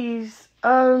 these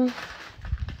are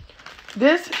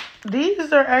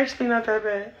actually not that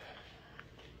bad.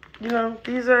 You know,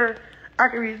 I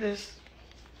can read this.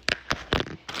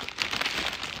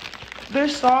 They're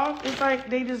soft. It's like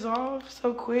they dissolve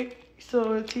so quick,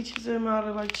 so it teaches them how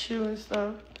to, like, chew and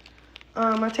stuff.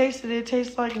 I tasted it. It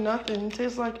tastes like nothing. It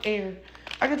tastes like air.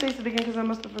 I can taste it again because I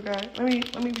must have forgot. Let me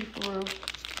be for real.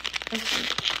 Let's see.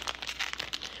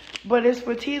 But it's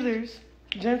for teethers.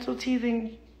 Gentle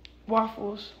teething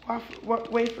wafers.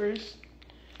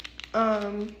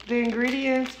 The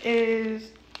ingredients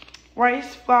is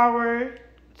rice flour,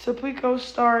 Tapioca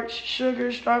starch,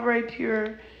 sugar, strawberry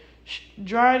pure,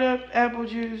 dried up apple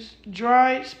juice,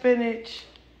 dried spinach.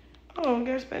 Oh,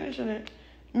 got spinach in it.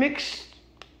 Mixed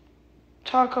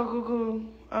chocolate.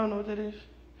 I don't know what that is.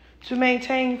 To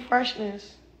maintain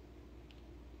freshness.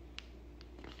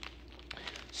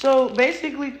 So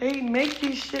basically, they make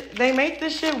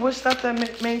this shit with stuff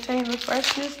that maintain the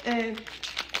freshness, and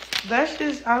that's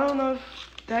just, I don't know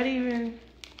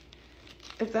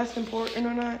if that's important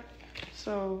or not.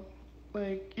 So,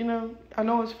 like, you know, I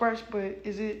know it's fresh, but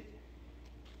is it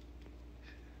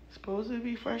supposed to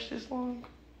be fresh this long?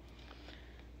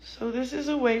 So this is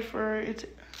a wafer.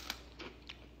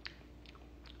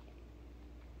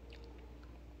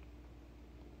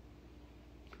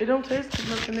 It don't taste too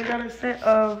much, and they got a scent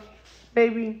of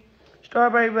maybe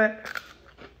strawberry, but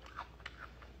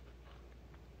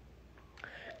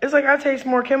it's like I taste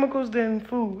more chemicals than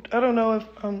food. I don't know if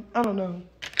I don't know.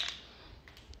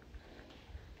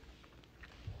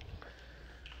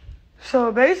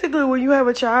 So basically, when you have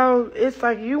a child, it's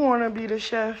like you want to be the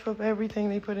chef of everything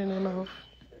they put in their mouth,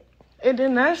 and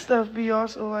then that stuff be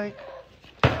also like,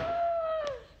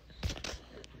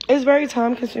 it's very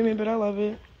time consuming, but I love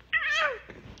it.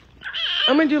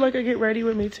 I'm gonna do like a get ready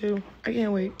with me too. I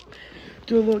can't wait.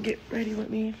 Do a little get ready with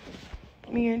me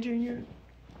and Junior.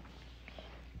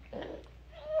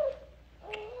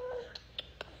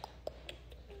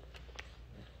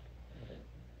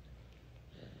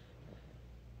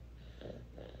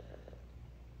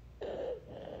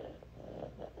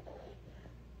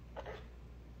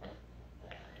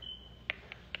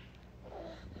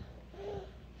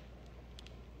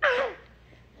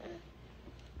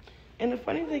 And the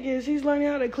funny thing is, he's learning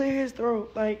how to clear his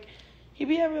throat. Like, he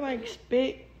be having, like,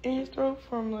 spit in his throat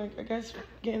from, like, I guess,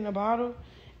 getting a bottle.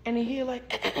 And then he'll,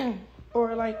 like,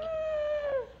 or, like,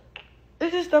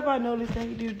 this is stuff I noticed that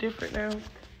he do different now.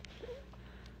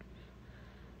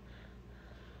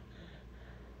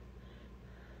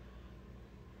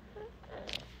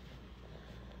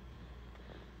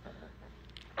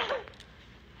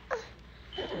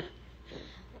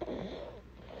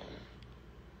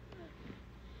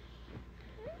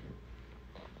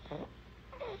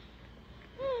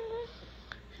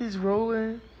 He's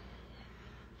rolling,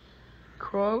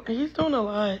 crawling. He's doing a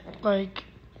lot. Like,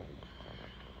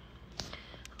 I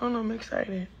don't know, I'm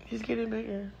excited. He's getting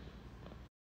bigger.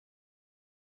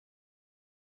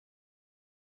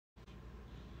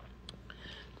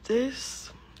 This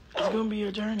is gonna be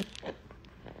a journey.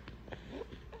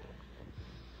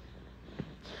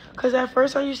 Cause at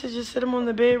first I used to just sit him on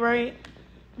the bed, right?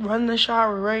 Run the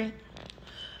shower, right?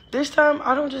 This time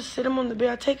I don't just sit him on the bed.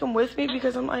 I take him with me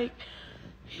because I'm like,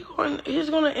 he's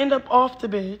gonna end up off the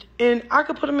bed, and I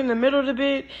could put him in the middle of the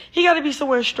bed. He got to be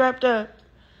somewhere strapped up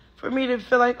for me to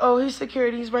feel like, oh, he's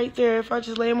secured. He's right there. If I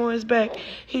just lay him on his back,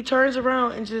 he turns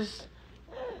around and just.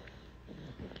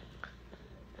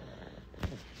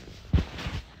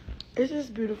 It's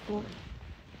just beautiful.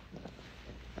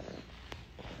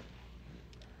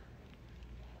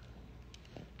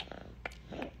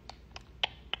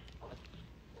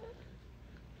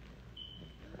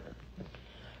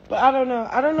 But I don't know.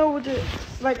 I don't know what to,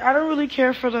 like, I don't really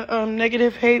care for the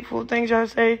negative, hateful things y'all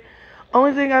say.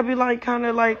 Only thing I be, like, kind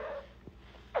of, like,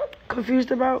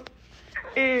 confused about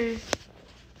is,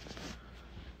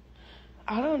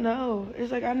 I don't know.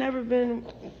 It's like I never been,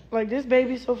 like, this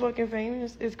baby's so fucking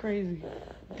famous. It's crazy.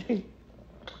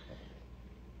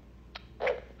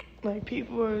 Like,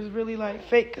 people is really, like,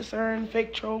 fake concern,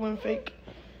 fake trolling, fake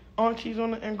aunties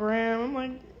on the gram. I'm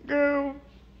like, girl,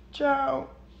 child.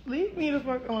 Leave me the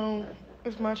fuck alone.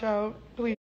 It's my child.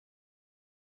 Please.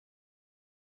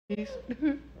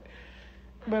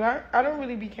 But I don't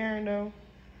really be caring, though.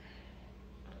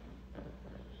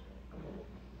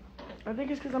 I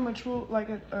think it's because I'm a true, like,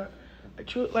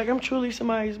 I'm truly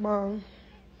somebody's mom.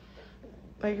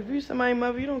 Like, if you somebody's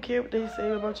mother, you don't care what they say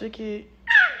about your kid.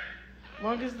 As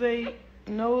long as they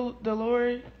know the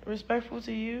Lord, respectful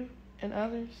to you and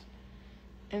others,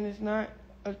 and it's not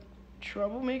a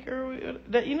troublemaker,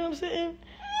 that, you know what I'm saying?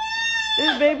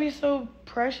 This baby's so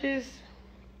precious,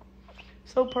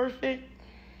 so perfect.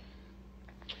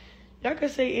 Y'all can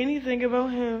say anything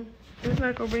about him. It's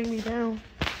not gonna bring me down.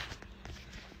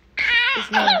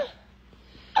 It's not.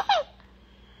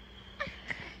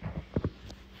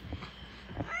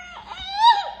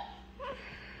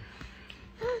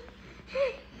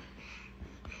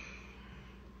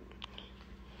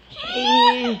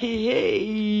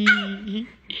 Hey.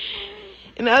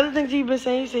 And the other things he's been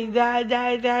saying, he say, die,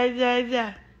 die, die, die,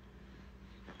 die.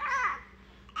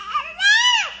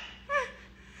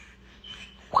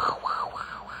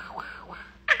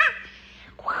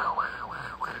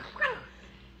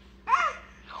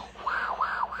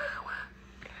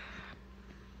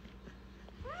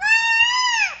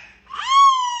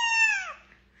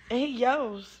 And he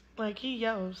yells. Like, he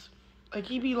yells. Like,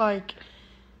 he be like,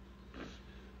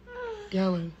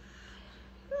 yelling.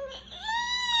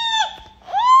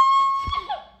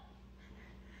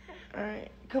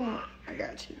 Come on, I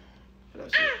got you. What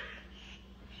else you got?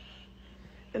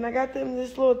 And I got them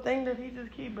this little thing that he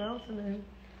just keep bouncing in.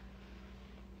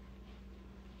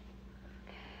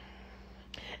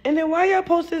 And then why y'all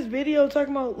post this video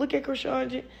talking about, look at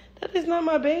Chrisean? That is not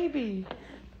my baby.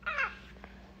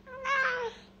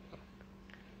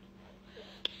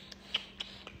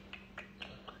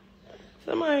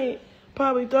 Somebody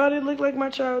probably thought it looked like my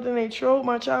child, and they trolled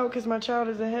my child because my child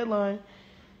is a headline.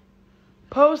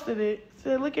 Posted it,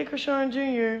 said, look at Chrisean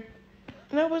Jr.,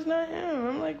 and that was not him.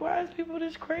 I'm like, why is people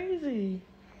this crazy?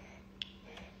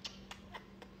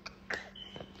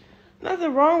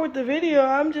 Nothing wrong with the video.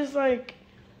 I'm just like,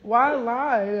 why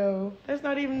lie, though? That's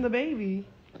not even the baby.